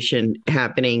validation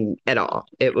happening at all.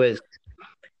 It was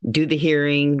do the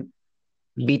hearing,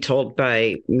 be told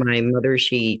by my mother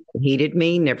she hated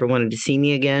me, never wanted to see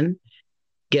me again,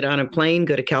 get on a plane,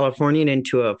 go to California and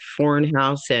into a foreign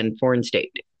house and foreign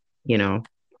state, and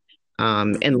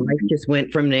life just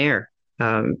went from there.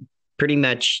 Pretty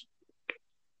much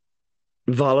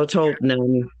volatile.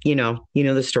 None,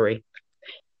 the story.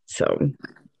 So,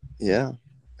 yeah,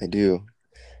 I do.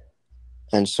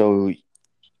 And so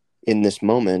in this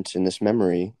moment, in this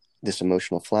memory, this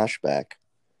emotional flashback,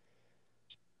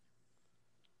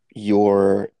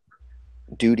 your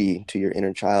duty to your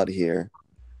inner child here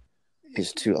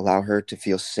is to allow her to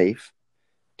feel safe,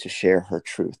 to share her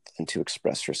truth, and to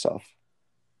express herself,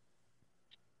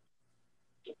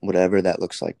 whatever that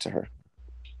looks like to her.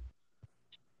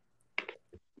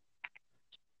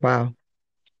 wow.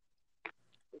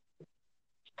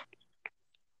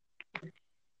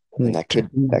 And that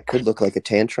could look like a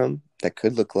tantrum. That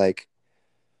could look like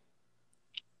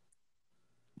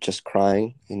just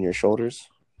crying in your shoulders,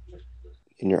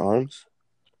 in your arms.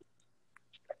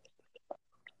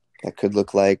 That could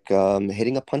look like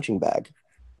hitting a punching bag.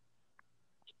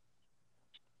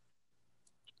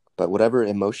 But whatever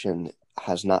emotion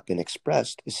has not been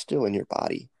expressed is still in your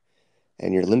body,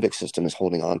 and your limbic system is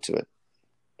holding on to it.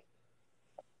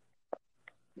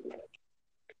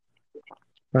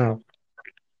 Wow.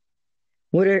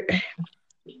 What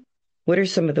are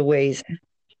some of the ways?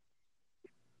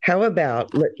 How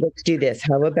about let's do this?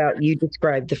 How about you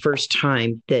describe the first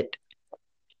time that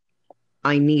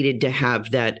I needed to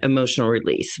have that emotional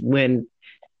release, when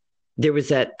there was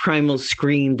that primal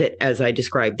scream that, as I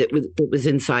described, that was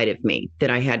inside of me that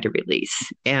I had to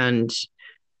release, and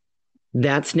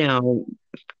that's now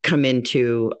come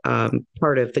into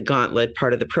part of the gauntlet,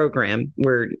 part of the program,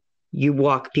 where you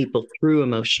walk people through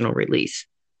emotional release.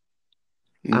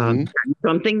 Mm-hmm.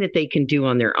 Something that they can do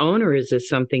on their own, or is this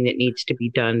something that needs to be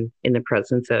done in the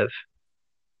presence of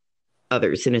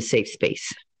others in a safe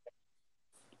space?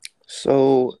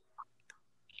 So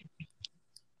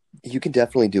you can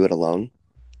definitely do it alone.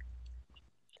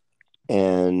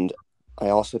 And I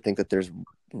also think that there's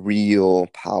real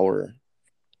power,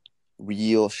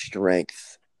 real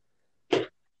strength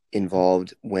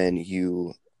involved when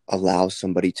you allow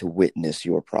somebody to witness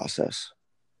your process,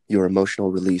 your emotional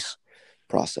release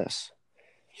process.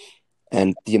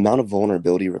 And the amount of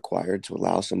vulnerability required to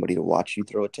allow somebody to watch you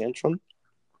throw a tantrum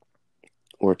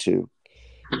or to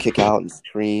kick out and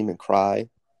scream and cry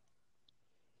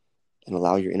and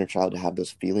allow your inner child to have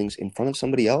those feelings in front of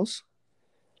somebody else.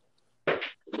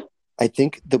 I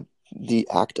think the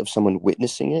act of someone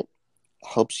witnessing it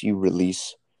helps you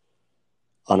release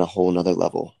on a whole nother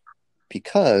level,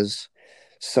 because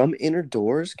some inner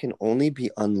doors can only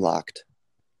be unlocked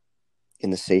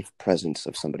in the safe presence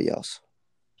of somebody else.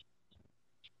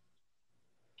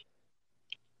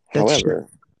 That's true.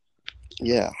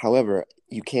 However,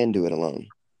 you can do it alone.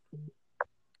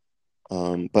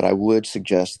 But I would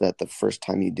suggest that the first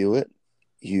time you do it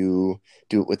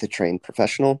with a trained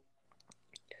professional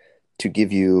to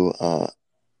give you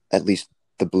at least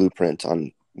the blueprint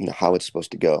on how it's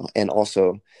supposed to go, and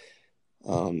also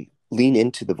lean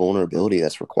into the vulnerability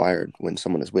that's required when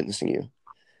someone is witnessing you.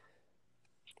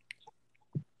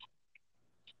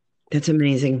 That's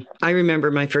amazing. I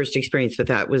remember my first experience with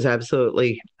that was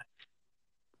absolutely,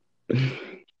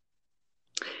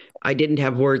 I didn't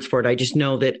have words for it. I just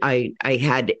know that I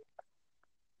had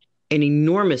an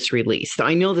enormous release.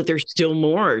 I know that there's still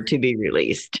more to be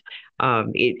released.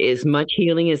 As much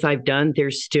healing as I've done,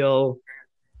 there's still,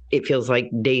 it feels like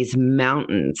days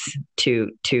mountains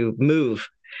to move.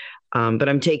 But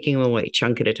I'm taking them away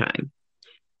chunk at a time.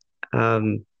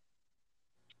 Um,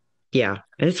 yeah,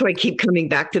 and that's why I keep coming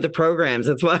back to the programs.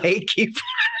 That's why I keep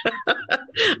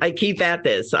I keep at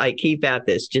this. I keep at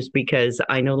this just because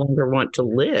I no longer want to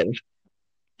live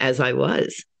as I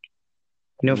was.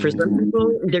 For some Mm-hmm.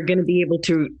 people, they're going to be able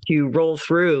to roll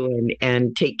through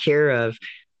and take care of,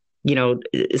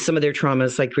 some of their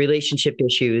traumas, like relationship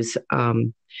issues.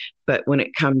 But when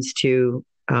it comes to,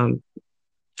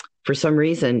 for some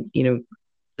reason,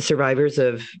 survivors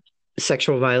of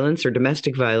sexual violence or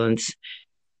domestic violence,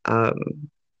 um,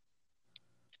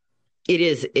 it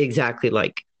is exactly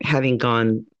like having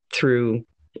gone through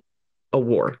a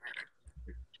war.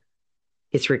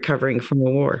 It's recovering from a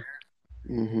war.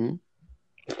 Mm-hmm.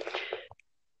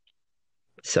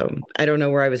 So I don't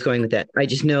know where I was going with that. I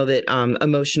just know that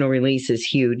emotional release is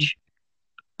huge.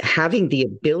 Having the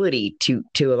ability to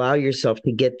allow yourself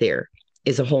to get there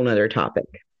is a whole nother topic.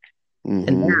 And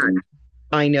Mm-hmm. that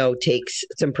I know takes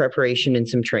some preparation and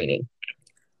some training.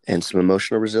 And some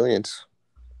emotional resilience.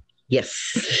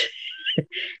 Yes.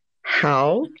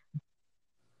 How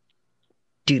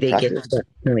do they get to Practice. that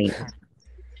point?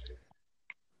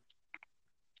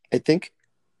 I think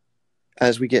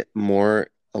as we get more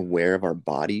aware of our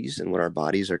bodies and what our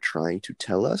bodies are trying to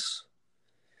tell us,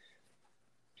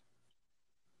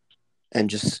 and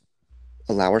just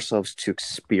allow ourselves to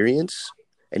experience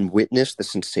and witness the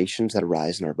sensations that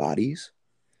arise in our bodies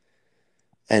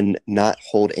and not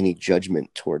hold any judgment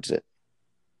towards it.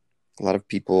 A lot of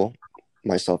people,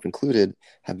 myself included,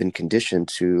 have been conditioned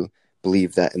to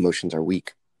believe that emotions are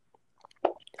weak.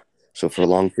 So for a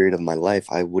long period of my life,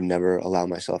 I would never allow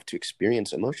myself to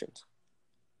experience emotions.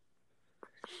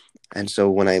 And so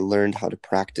when I learned how to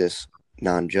practice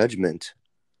non-judgment,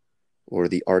 or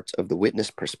the art of the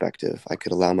witness perspective, I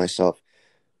could allow myself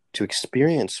to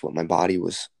experience what my body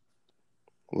was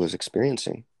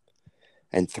experiencing.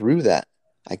 And through that,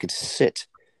 I could sit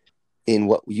in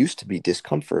what used to be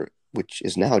discomfort, which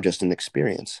is now just an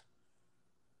experience.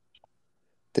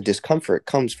 The discomfort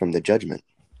comes from the judgment.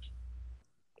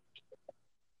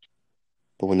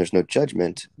 But when there's no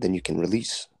judgment, then you can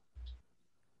release.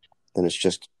 Then it's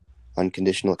just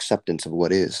unconditional acceptance of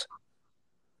what is.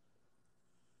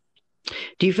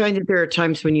 Do you find that there are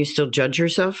times when you still judge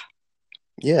yourself?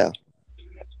 Yeah,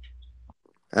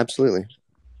 absolutely.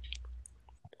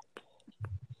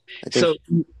 I think, So,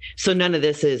 so none of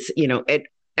this is,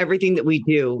 everything that we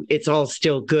do, it's all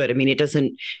still good. I mean,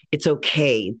 it's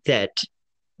okay that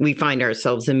we find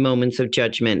ourselves in moments of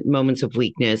judgment, moments of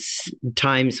weakness,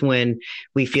 times when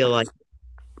we feel like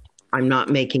I'm not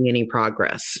making any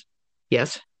progress.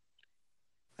 Yes.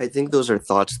 I think those are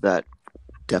thoughts that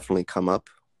definitely come up.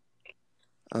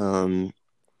 Um,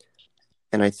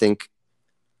 and I think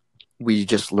we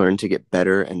just learn to get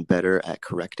better and better at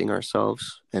correcting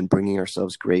ourselves and bringing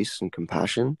ourselves grace and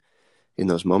compassion in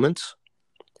those moments.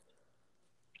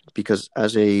 Because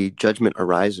as a judgment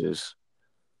arises,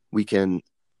 we can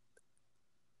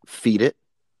feed it,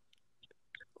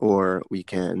 or we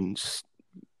can,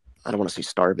 I don't want to say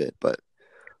starve it, but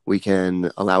we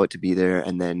can allow it to be there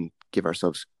and then give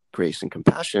ourselves grace and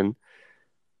compassion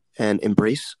and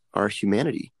embrace our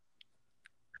humanity.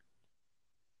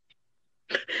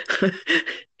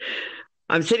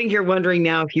 I'm sitting here wondering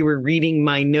now if you were reading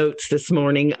my notes this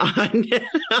morning on,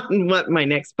 on what my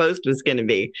next post was going to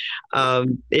be.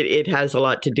 It has a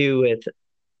lot to do with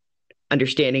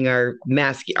understanding our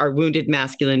wounded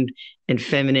masculine and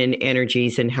feminine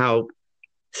energies, and how,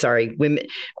 sorry, women,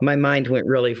 my mind went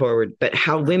really forward, but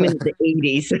how women in the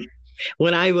 80s,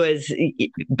 when I was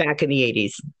back in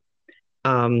the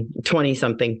 80s, 20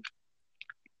 something,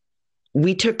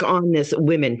 women took on this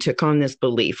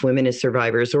belief, women as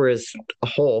survivors or as a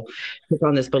whole, took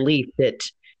on this belief that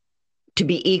to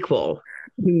be equal to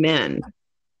men,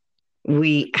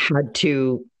 we had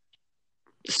to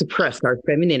suppress our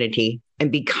femininity and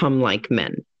become like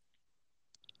men.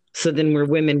 So then we're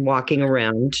women walking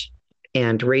around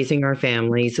and raising our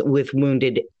families with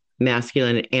wounded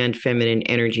masculine and feminine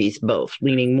energies, both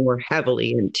leaning more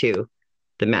heavily into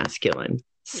the masculine.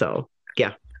 So,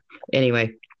 yeah.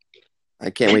 Anyway. I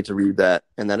can't wait to read that.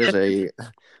 And that is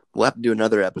we'll have to do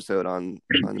another episode on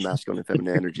the masculine and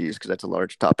feminine energies, because that's a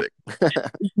large topic.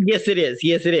 Yes, it is.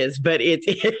 Yes, it is. But it's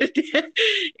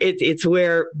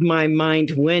where my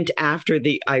mind went after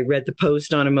I read the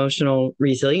post on emotional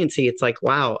resiliency. It's like,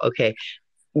 wow, okay.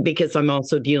 Because I'm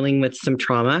also dealing with some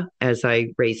trauma as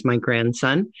I raise my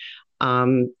grandson.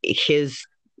 What's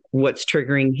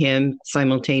triggering him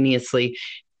simultaneously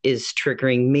is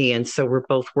triggering me. And so we're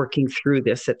both working through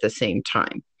this at the same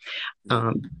time.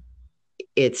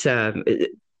 It's an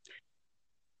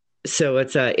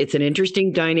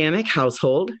interesting dynamic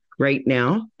household right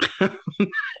now.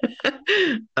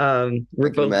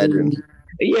 We're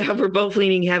both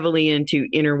leaning heavily into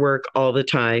inner work all the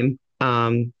time.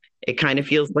 It kind of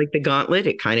feels like the gauntlet.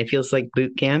 It kind of feels like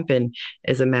boot camp. And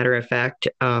as a matter of fact,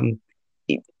 I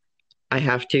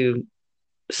have to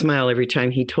smile every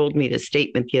time he told me this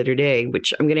statement the other day,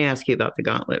 which I'm going to ask you about the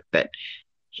gauntlet, but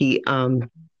he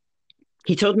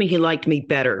told me he liked me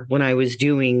better when I was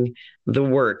doing the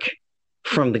work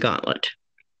from the gauntlet.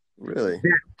 Really?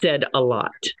 That said a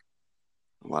lot.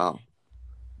 Wow.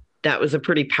 That was a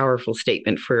pretty powerful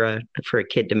statement for a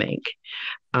kid to make.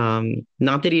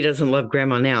 Not that he doesn't love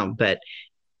grandma now, but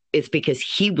it's because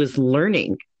he was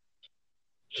learning.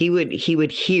 He would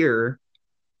hear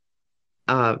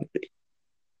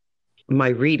my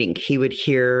reading. He would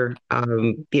hear,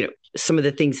 some of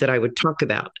the things that I would talk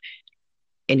about,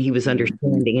 and he was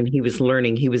understanding, and he was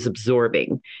learning, he was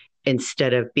absorbing,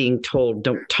 instead of being told,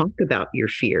 don't talk about your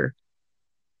fear.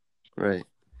 Right.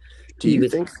 Do you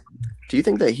think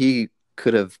that he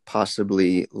could have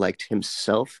possibly liked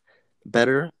himself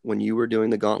better when you were doing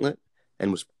the gauntlet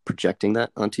and was projecting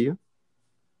that onto you?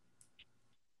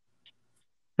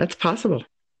 That's possible.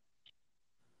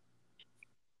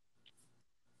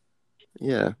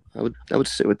 Yeah, I would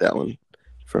sit with that one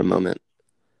for a moment.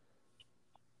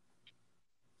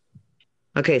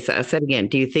 Okay, so I said again,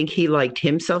 do you think he liked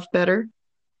himself better?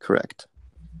 Correct.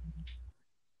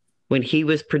 When he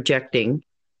was projecting?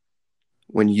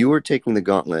 When you were taking the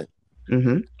gauntlet,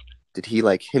 mm-hmm. Did he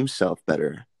like himself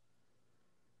better?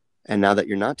 And now that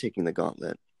you're not taking the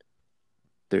gauntlet,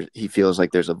 he feels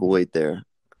like there's a void there,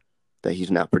 that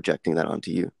he's now projecting that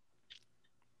onto you.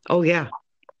 Oh, yeah.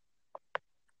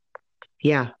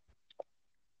 Yeah.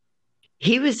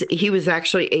 He was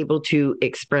actually able to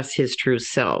express his true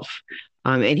self.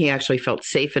 And he actually felt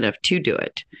safe enough to do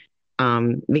it.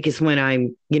 Because when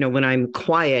I'm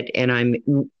quiet and I'm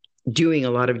doing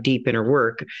a lot of deep inner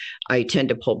work, I tend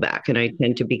to pull back and I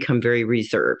tend to become very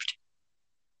reserved,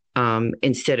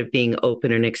 instead of being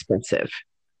open and expressive.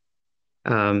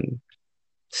 So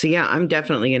yeah, I'm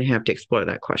definitely going to have to explore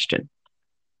that question.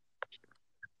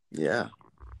 Yeah.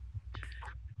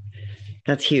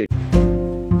 That's huge.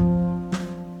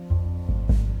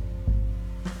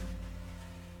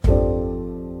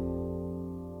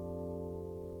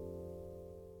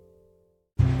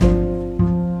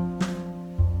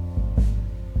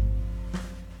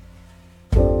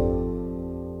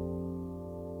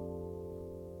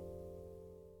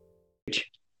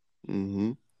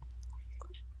 Mm-hmm.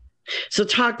 So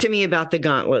talk to me about the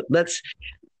gauntlet.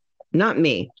 Not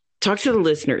me. Talk to the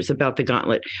listeners about the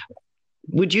gauntlet.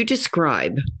 Would you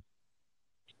describe,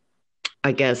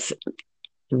 I guess,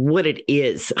 what it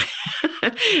is?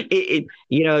 And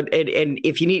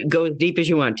if you need, go as deep as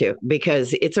you want to,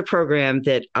 because it's a program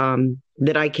that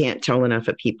I can't tell enough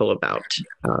of people about.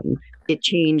 it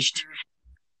changed.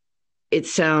 It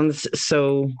sounds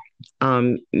so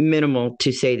minimal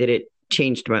to say that it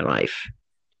changed my life,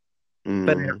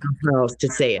 but I Mm. don't know how else to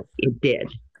say it. It did.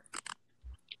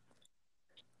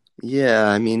 Yeah,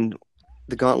 I mean,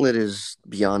 the gauntlet is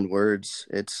beyond words.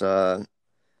 It's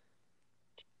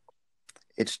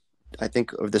I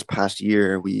think over this past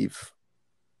year we've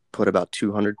put about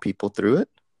 200 people through it,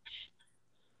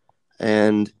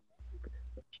 and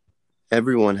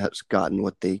everyone has gotten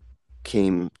what they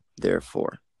came there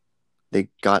for. They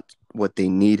got what they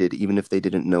needed even if they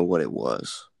didn't know what it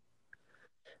was.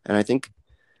 And I think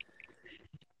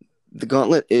the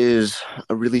gauntlet is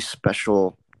a really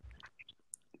special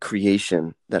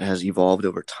creation that has evolved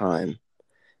over time.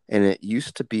 And it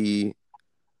used to be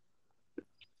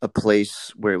a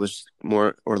place where it was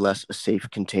more or less a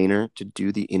safe container to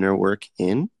do the inner work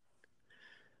in,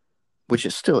 which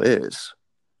it still is.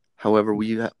 However,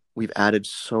 we've added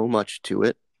so much to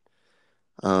it.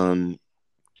 Um,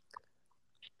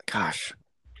 Gosh,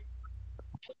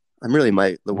 I'm really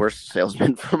the worst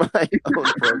salesman for my own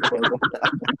program,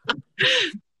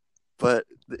 but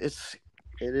it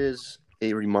is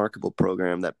a remarkable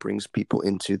program that brings people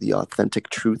into the authentic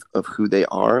truth of who they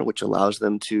are, which allows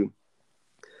them to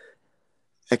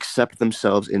accept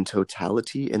themselves in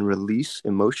totality and release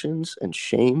emotions and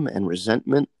shame and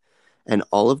resentment and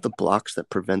all of the blocks that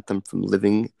prevent them from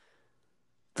living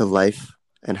the life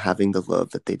and having the love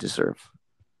that they deserve.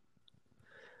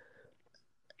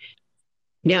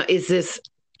 Now,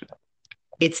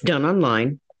 it's done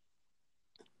online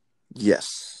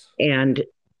Yes. and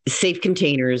safe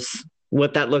containers.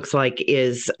 What that looks like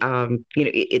is,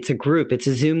 it's a group, it's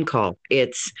a Zoom call,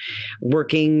 it's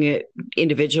working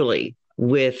individually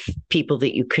with people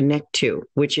that you connect to,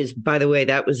 which is, by the way,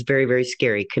 that was very, very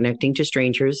scary, connecting to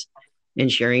strangers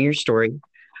and sharing your story,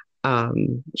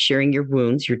 sharing your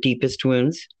wounds, your deepest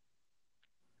wounds,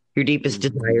 your deepest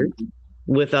Mm-hmm. desires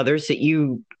with others that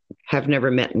you have never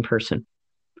met in person.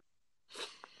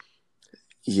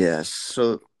 Yes.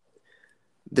 So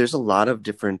there's a lot of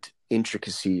different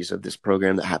intricacies of this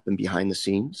program that happen behind the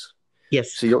scenes.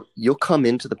 Yes. So you'll come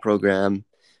into the program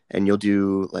and you'll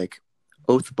do like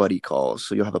oath buddy calls.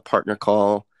 So you'll have a partner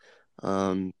call,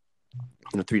 um,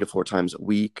 3 to 4 times a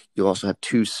week. You'll also have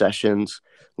 2 sessions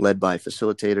led by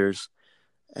facilitators,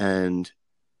 and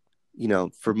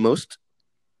for most,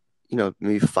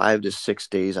 maybe 5 to 6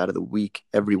 days out of the week,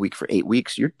 every week for 8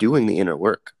 weeks, you're doing the inner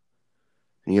work,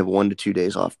 and you have 1 to 2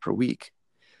 days off per week.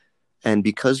 And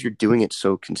because you're doing it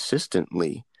so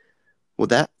consistently, well,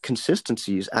 that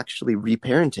consistency is actually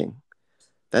reparenting.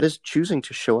 That is choosing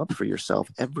to show up for yourself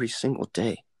every single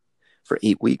day for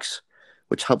 8 weeks,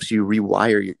 which helps you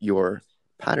rewire your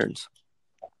patterns.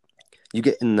 You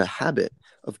get in the habit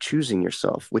of choosing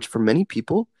yourself, which for many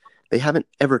people, they haven't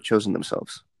ever chosen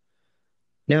themselves.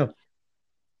 No.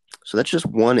 So that's just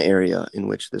one area in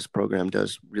which this program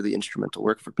does really instrumental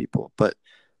work for people. But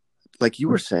like you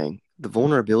were saying, the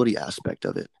vulnerability aspect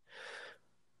of it,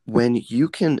 when you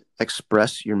can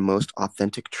express your most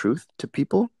authentic truth to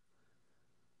people,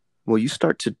 well, you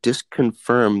start to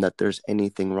disconfirm that there's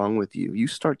anything wrong with you. You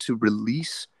start to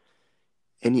release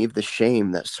any of the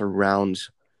shame that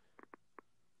surrounds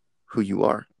who you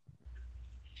are.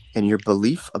 And your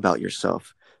belief about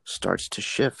yourself starts to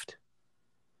shift.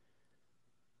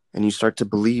 And you start to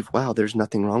believe, wow, there's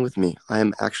nothing wrong with me. I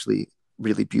am actually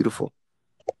really beautiful.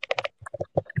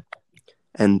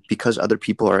 And because other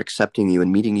people are accepting you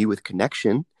and meeting you with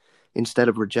connection instead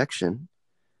of rejection,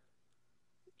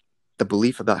 the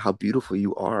belief about how beautiful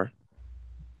you are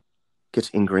gets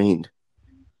ingrained.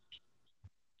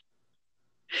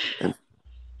 And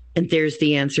And there's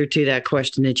the answer to that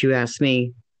question that you asked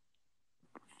me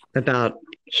about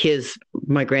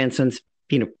my grandson's,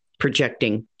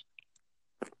 projecting.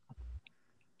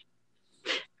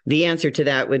 The answer to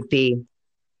that would be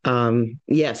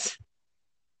yes.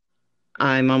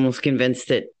 I'm almost convinced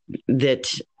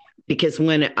that because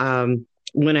when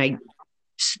I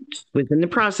was in the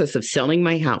process of selling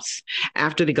my house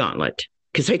after the gauntlet,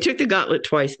 because I took the gauntlet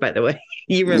twice, by the way,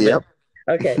 you remember? yep.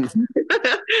 Okay.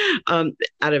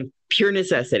 Out of pure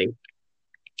necessity,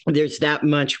 there's that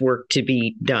much work to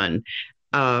be done.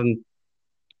 Um,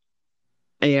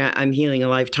 yeah, I'm healing a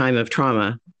lifetime of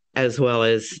trauma as well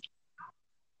as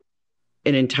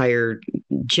an entire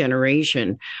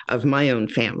generation of my own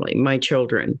family, my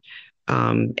children,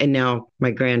 and now my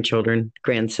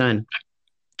grandson.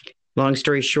 Long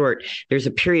story short, there's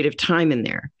a period of time in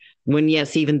there when,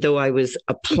 yes, even though I was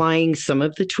applying some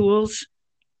of the tools,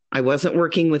 I wasn't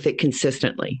working with it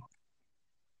consistently.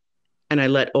 And I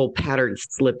let old patterns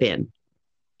slip in,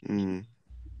 Mm.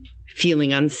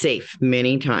 feeling unsafe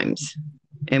many times.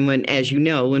 And when, as you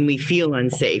know, when we feel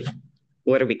unsafe,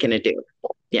 what are we going to do?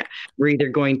 Yeah, we're either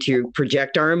going to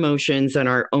project our emotions and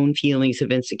our own feelings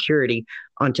of insecurity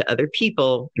onto other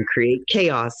people and create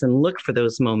chaos and look for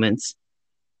those moments,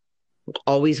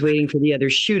 always waiting for the other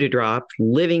shoe to drop,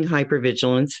 living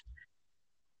hypervigilance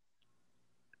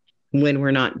when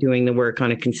we're not doing the work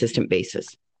on a consistent basis.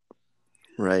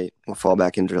 Right. We'll fall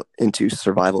back into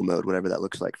survival mode, whatever that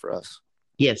looks like for us.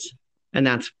 Yes. And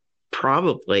that's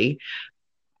probably,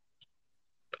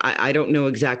 I don't know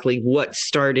exactly what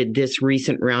started this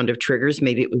recent round of triggers.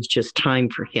 Maybe it was just time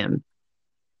for him.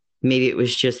 Maybe it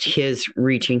was just his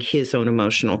reaching his own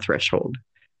emotional threshold.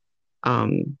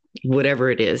 Whatever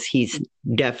it is, he's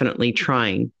definitely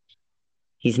trying.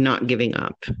 He's not giving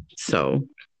up. So,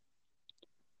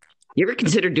 you ever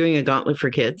consider doing a gauntlet for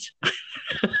kids?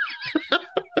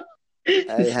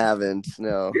 I haven't,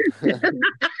 no.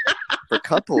 For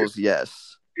couples,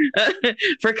 yes.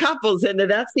 For couples, and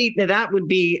that's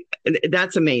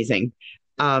amazing.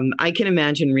 I can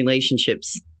imagine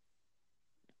relationships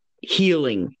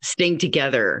healing, staying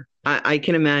together. I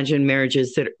can imagine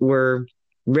marriages that were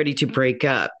ready to break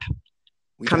up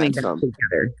coming back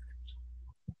together.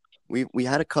 We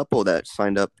had a couple that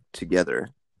signed up together,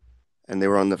 and they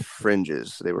were on the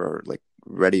fringes. They were like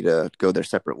ready to go their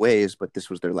separate ways, but this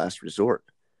was their last resort.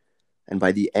 And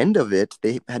by the end of it,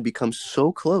 they had become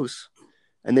so close,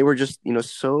 and they were just,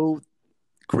 so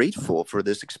grateful for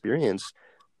this experience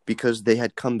because they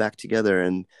had come back together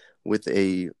and with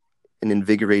an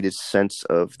invigorated sense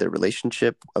of their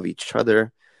relationship, of each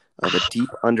other, of a deep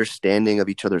understanding of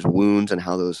each other's wounds and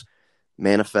how those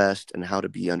manifest, and how to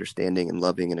be understanding and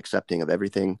loving and accepting of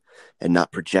everything and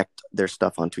not project their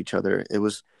stuff onto each other.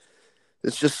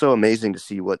 It's just so amazing to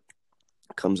see what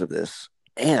comes of this.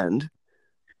 And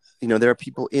there are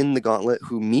people in the gauntlet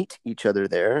who meet each other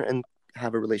there and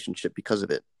have a relationship because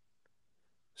of it.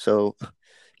 So,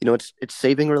 it's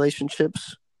saving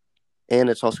relationships, and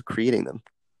it's also creating them.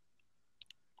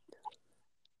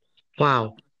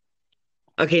 Wow.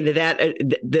 Okay,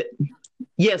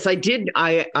 yes, I did.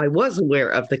 I was aware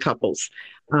of the couples.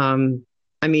 Of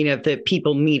the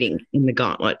people meeting in the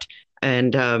gauntlet.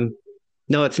 And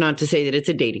no, it's not to say that it's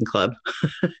a dating club.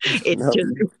 It's No.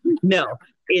 just no.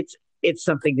 It's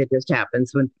something that just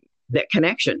happens when that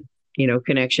connection.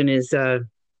 Connection is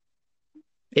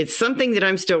it's something that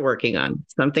I'm still working on.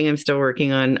 Something I'm still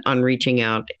working on reaching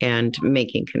out and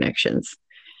making connections.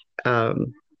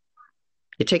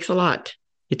 It takes a lot.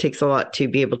 It takes a lot to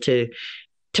be able to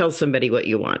tell somebody what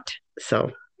you want.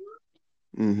 So,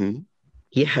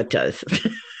 yeah, it does.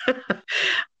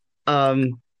 All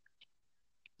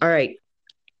right.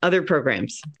 Other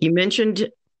programs. You mentioned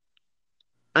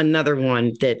another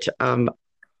one that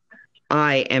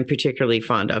I am particularly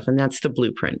fond of, and that's the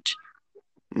Blueprint.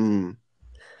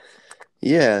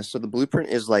 Yeah, so the Blueprint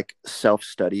is like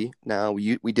self-study. Now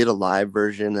we did a live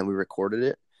version and we recorded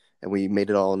it, and we made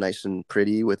it all nice and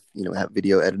pretty with have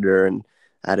video editor and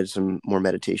added some more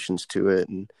meditations to it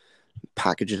and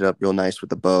packaged it up real nice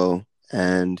with a bow.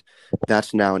 And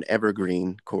that's now an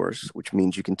evergreen course, which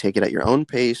means you can take it at your own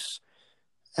pace,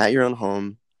 at your own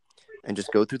home, and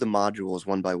just go through the modules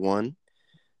one by one.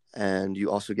 And you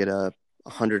also get a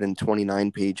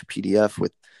 129-page PDF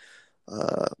with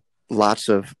lots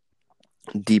of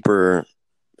deeper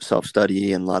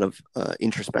self-study and a lot of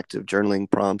introspective journaling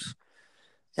prompts.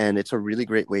 And it's a really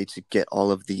great way to get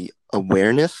all of the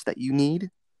awareness that you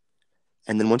need.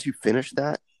 And then once you finish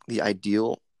that, the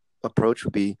ideal approach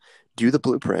would be do the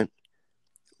Blueprint,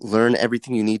 learn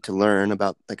everything you need to learn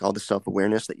about like all the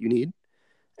self-awareness that you need,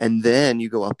 and then you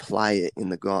go apply it in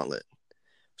the Gauntlet.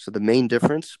 So the main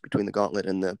difference between the Gauntlet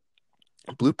and the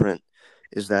Blueprint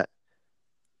is that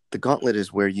the Gauntlet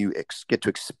is where you get to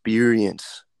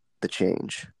experience the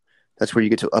change. That's where you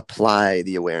get to apply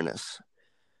the awareness.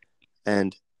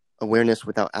 And awareness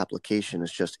without application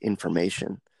is just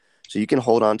information. So you can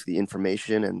hold on to the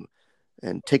information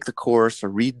and take the course or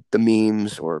read the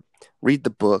memes or read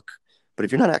the book. But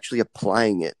if you're not actually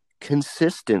applying it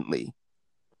consistently,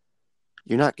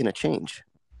 you're not going to change.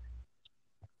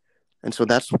 And so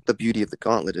that's the beauty of the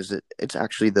Gauntlet, is it's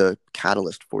actually the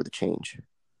catalyst for the change.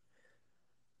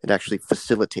 It actually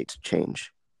facilitates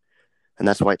change. And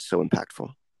that's why it's so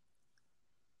impactful.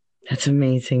 That's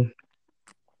amazing.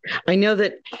 I know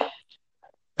that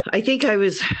I think I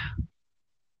was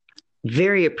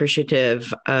very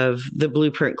appreciative of the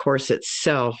Blueprint course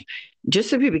itself, just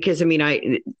simply because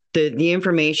the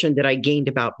information that I gained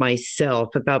about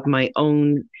myself, about my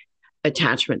own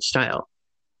attachment style.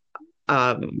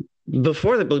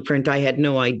 Before the Blueprint, I had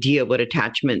no idea what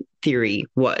attachment theory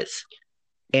was.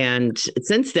 And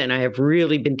since then, I have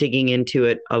really been digging into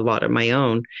it a lot of my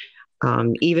own,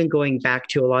 even going back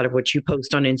to a lot of what you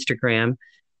post on Instagram.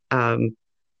 Um,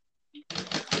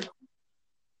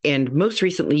 and most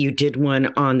recently, you did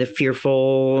one on the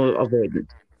fearful avoidant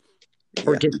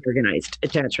or Yeah. disorganized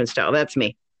attachment style. That's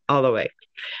me all the way.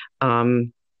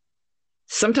 Um,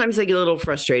 Sometimes I get a little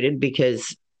frustrated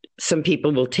because some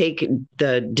people will take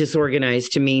the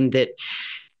disorganized to mean that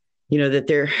that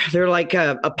they're like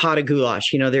a pot of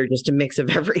goulash. They're just a mix of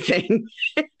everything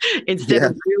instead Yeah.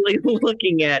 of really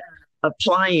looking at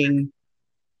applying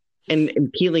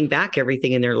and peeling back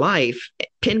everything in their life,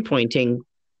 pinpointing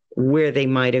where they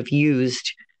might have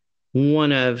used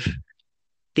one of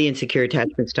the insecure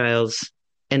attachment styles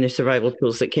and the survival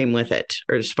tools that came with it,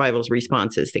 or survival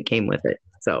responses that came with it.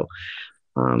 So,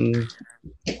 um,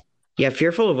 yeah,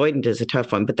 fearful avoidant is a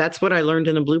tough one, but that's what I learned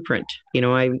in the blueprint.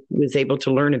 I was able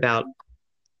to learn about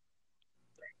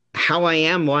how I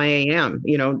am, why I am,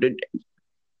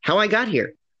 how I got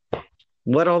here,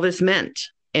 what all this meant.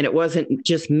 And it wasn't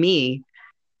just me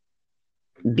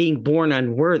being born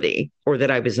unworthy or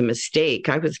that I was a mistake.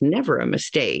 I was never a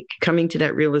mistake. Coming to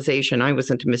that realization, I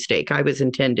wasn't a mistake. I was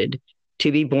intended to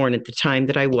be born at the time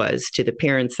that I was, to the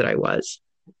parents that I was,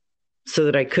 so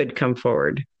that I could come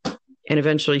forward and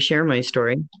eventually share my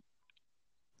story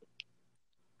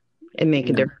and make a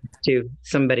Yeah. difference to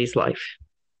somebody's life.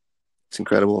 It's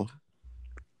incredible.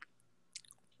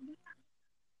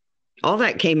 All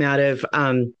that came out of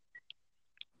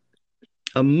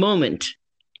a moment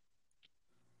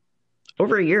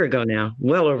over a year ago now,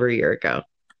 well over a year ago,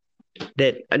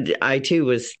 that I too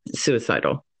was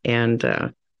suicidal. And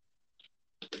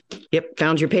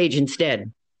found your page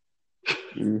instead.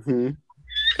 Mm-hmm.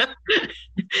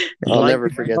 I'll life, never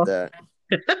forget that.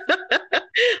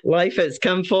 life has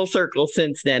come full circle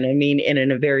since then. I mean,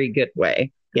 in a very good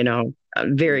way, a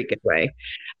very good way.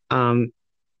 Um,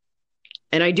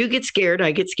 and I do get scared.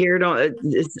 I get scared.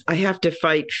 I have to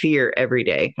fight fear every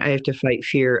day. I have to fight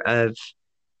fear of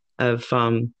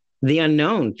the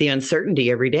unknown, the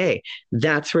uncertainty every day.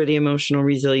 That's where the emotional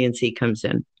resiliency comes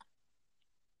in.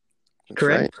 That's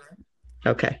Correct?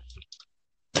 right. Okay.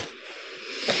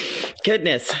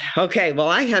 Goodness. Okay. Well,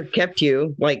 I have kept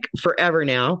you like forever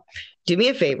now. Do me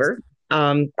a favor.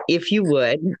 If you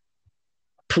would,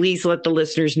 please let the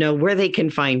listeners know where they can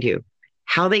find you,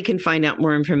 how they can find out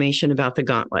more information about the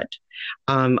gauntlet.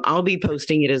 I'll be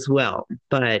posting it as well,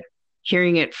 but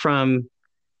hearing it from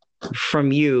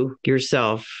you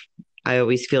yourself, I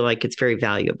always feel like it's very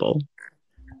valuable.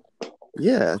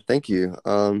 Yeah, thank you.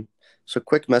 So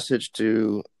quick message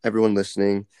to everyone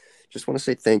listening. Just want to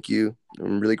say thank you.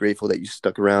 I'm really grateful that you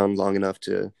stuck around long enough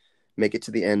to make it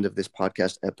to the end of this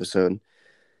podcast episode.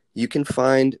 You can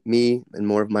find me and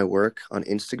more of my work on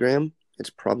Instagram. It's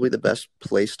probably the best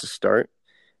place to start.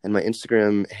 And my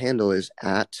Instagram handle is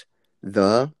at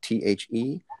Myles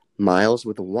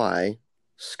with a Y,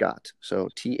 Scott. So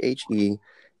TheMyles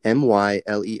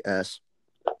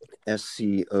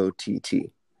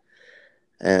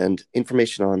And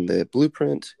information on the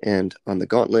blueprint and on the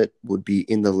gauntlet would be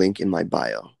in the link in my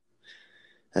bio.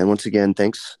 And once again,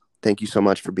 thank you so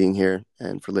much for being here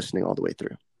and for listening all the way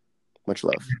through. Much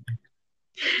love.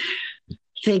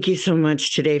 Thank you so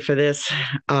much today for this.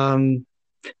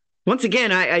 Once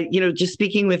again, I just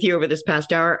speaking with you over this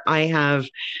past hour, I have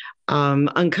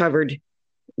uncovered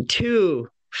 2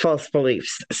 false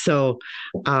beliefs. So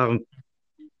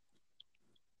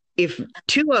if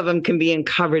 2 of them can be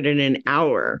uncovered in an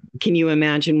hour, can you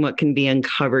imagine what can be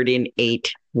uncovered in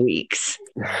 8 weeks?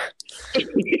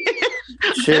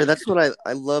 Sure, that's what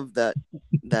I love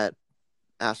that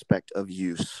aspect of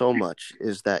you so much,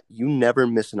 is that you never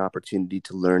miss an opportunity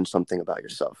to learn something about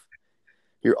yourself.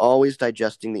 You're always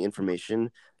digesting the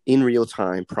information in real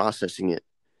time, processing it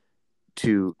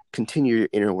to continue your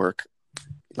inner work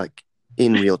like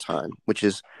in real time, which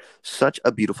is such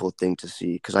a beautiful thing to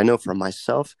see. Because I know for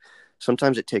myself,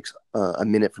 sometimes it takes a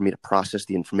minute for me to process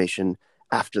the information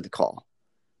after the call.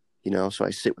 So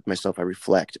I sit with myself, I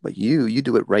reflect, but you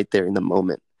do it right there in the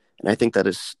moment. And I think that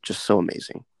is just so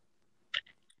amazing.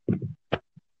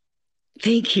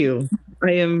 Thank you.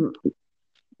 I am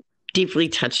deeply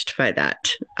touched by that.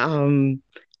 And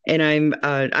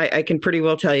I can pretty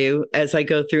well tell you, as I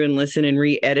go through and listen and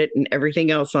re-edit and everything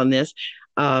else on this,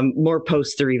 more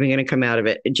posts are even going to come out of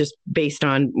it, just based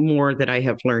on more that I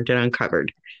have learned and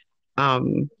uncovered.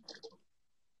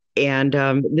 And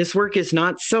this work is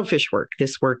not selfish work.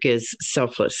 This work is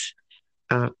selfless,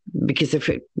 because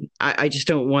I just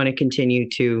don't want to continue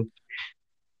to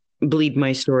bleed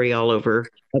my story all over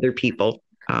other people.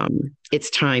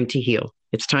 It's time to heal.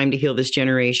 It's time to heal this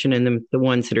generation and the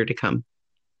ones that are to come.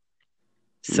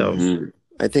 So, Mm-hmm.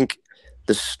 I think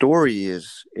the story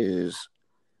is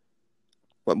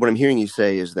what I'm hearing you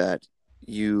say is that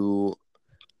you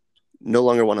no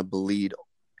longer want to bleed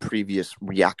previous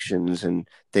reactions and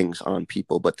things on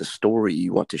people, but the story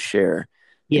you want to share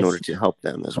in order yes, to help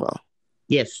them as well.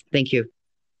 yes, thank you.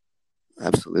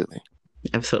 Absolutely.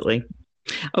 Absolutely.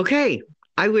 Okay.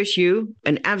 I wish you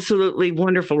an absolutely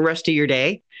wonderful rest of your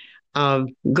day.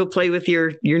 Go play with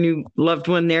your new loved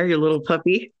one there, your little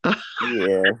puppy.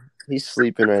 Yeah, he's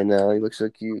sleeping right now. He looks so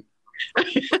cute.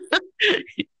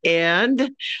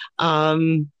 And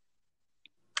um,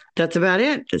 that's about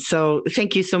it. So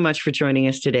thank you so much for joining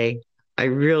us today. I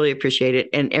really appreciate it.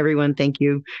 And everyone, thank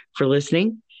you for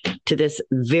listening to this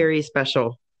very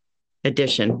special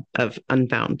edition of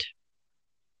Unbound.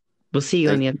 We'll see you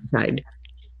on Thank, the other side.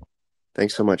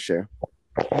 thanks so much, Cher.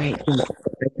 All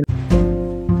right.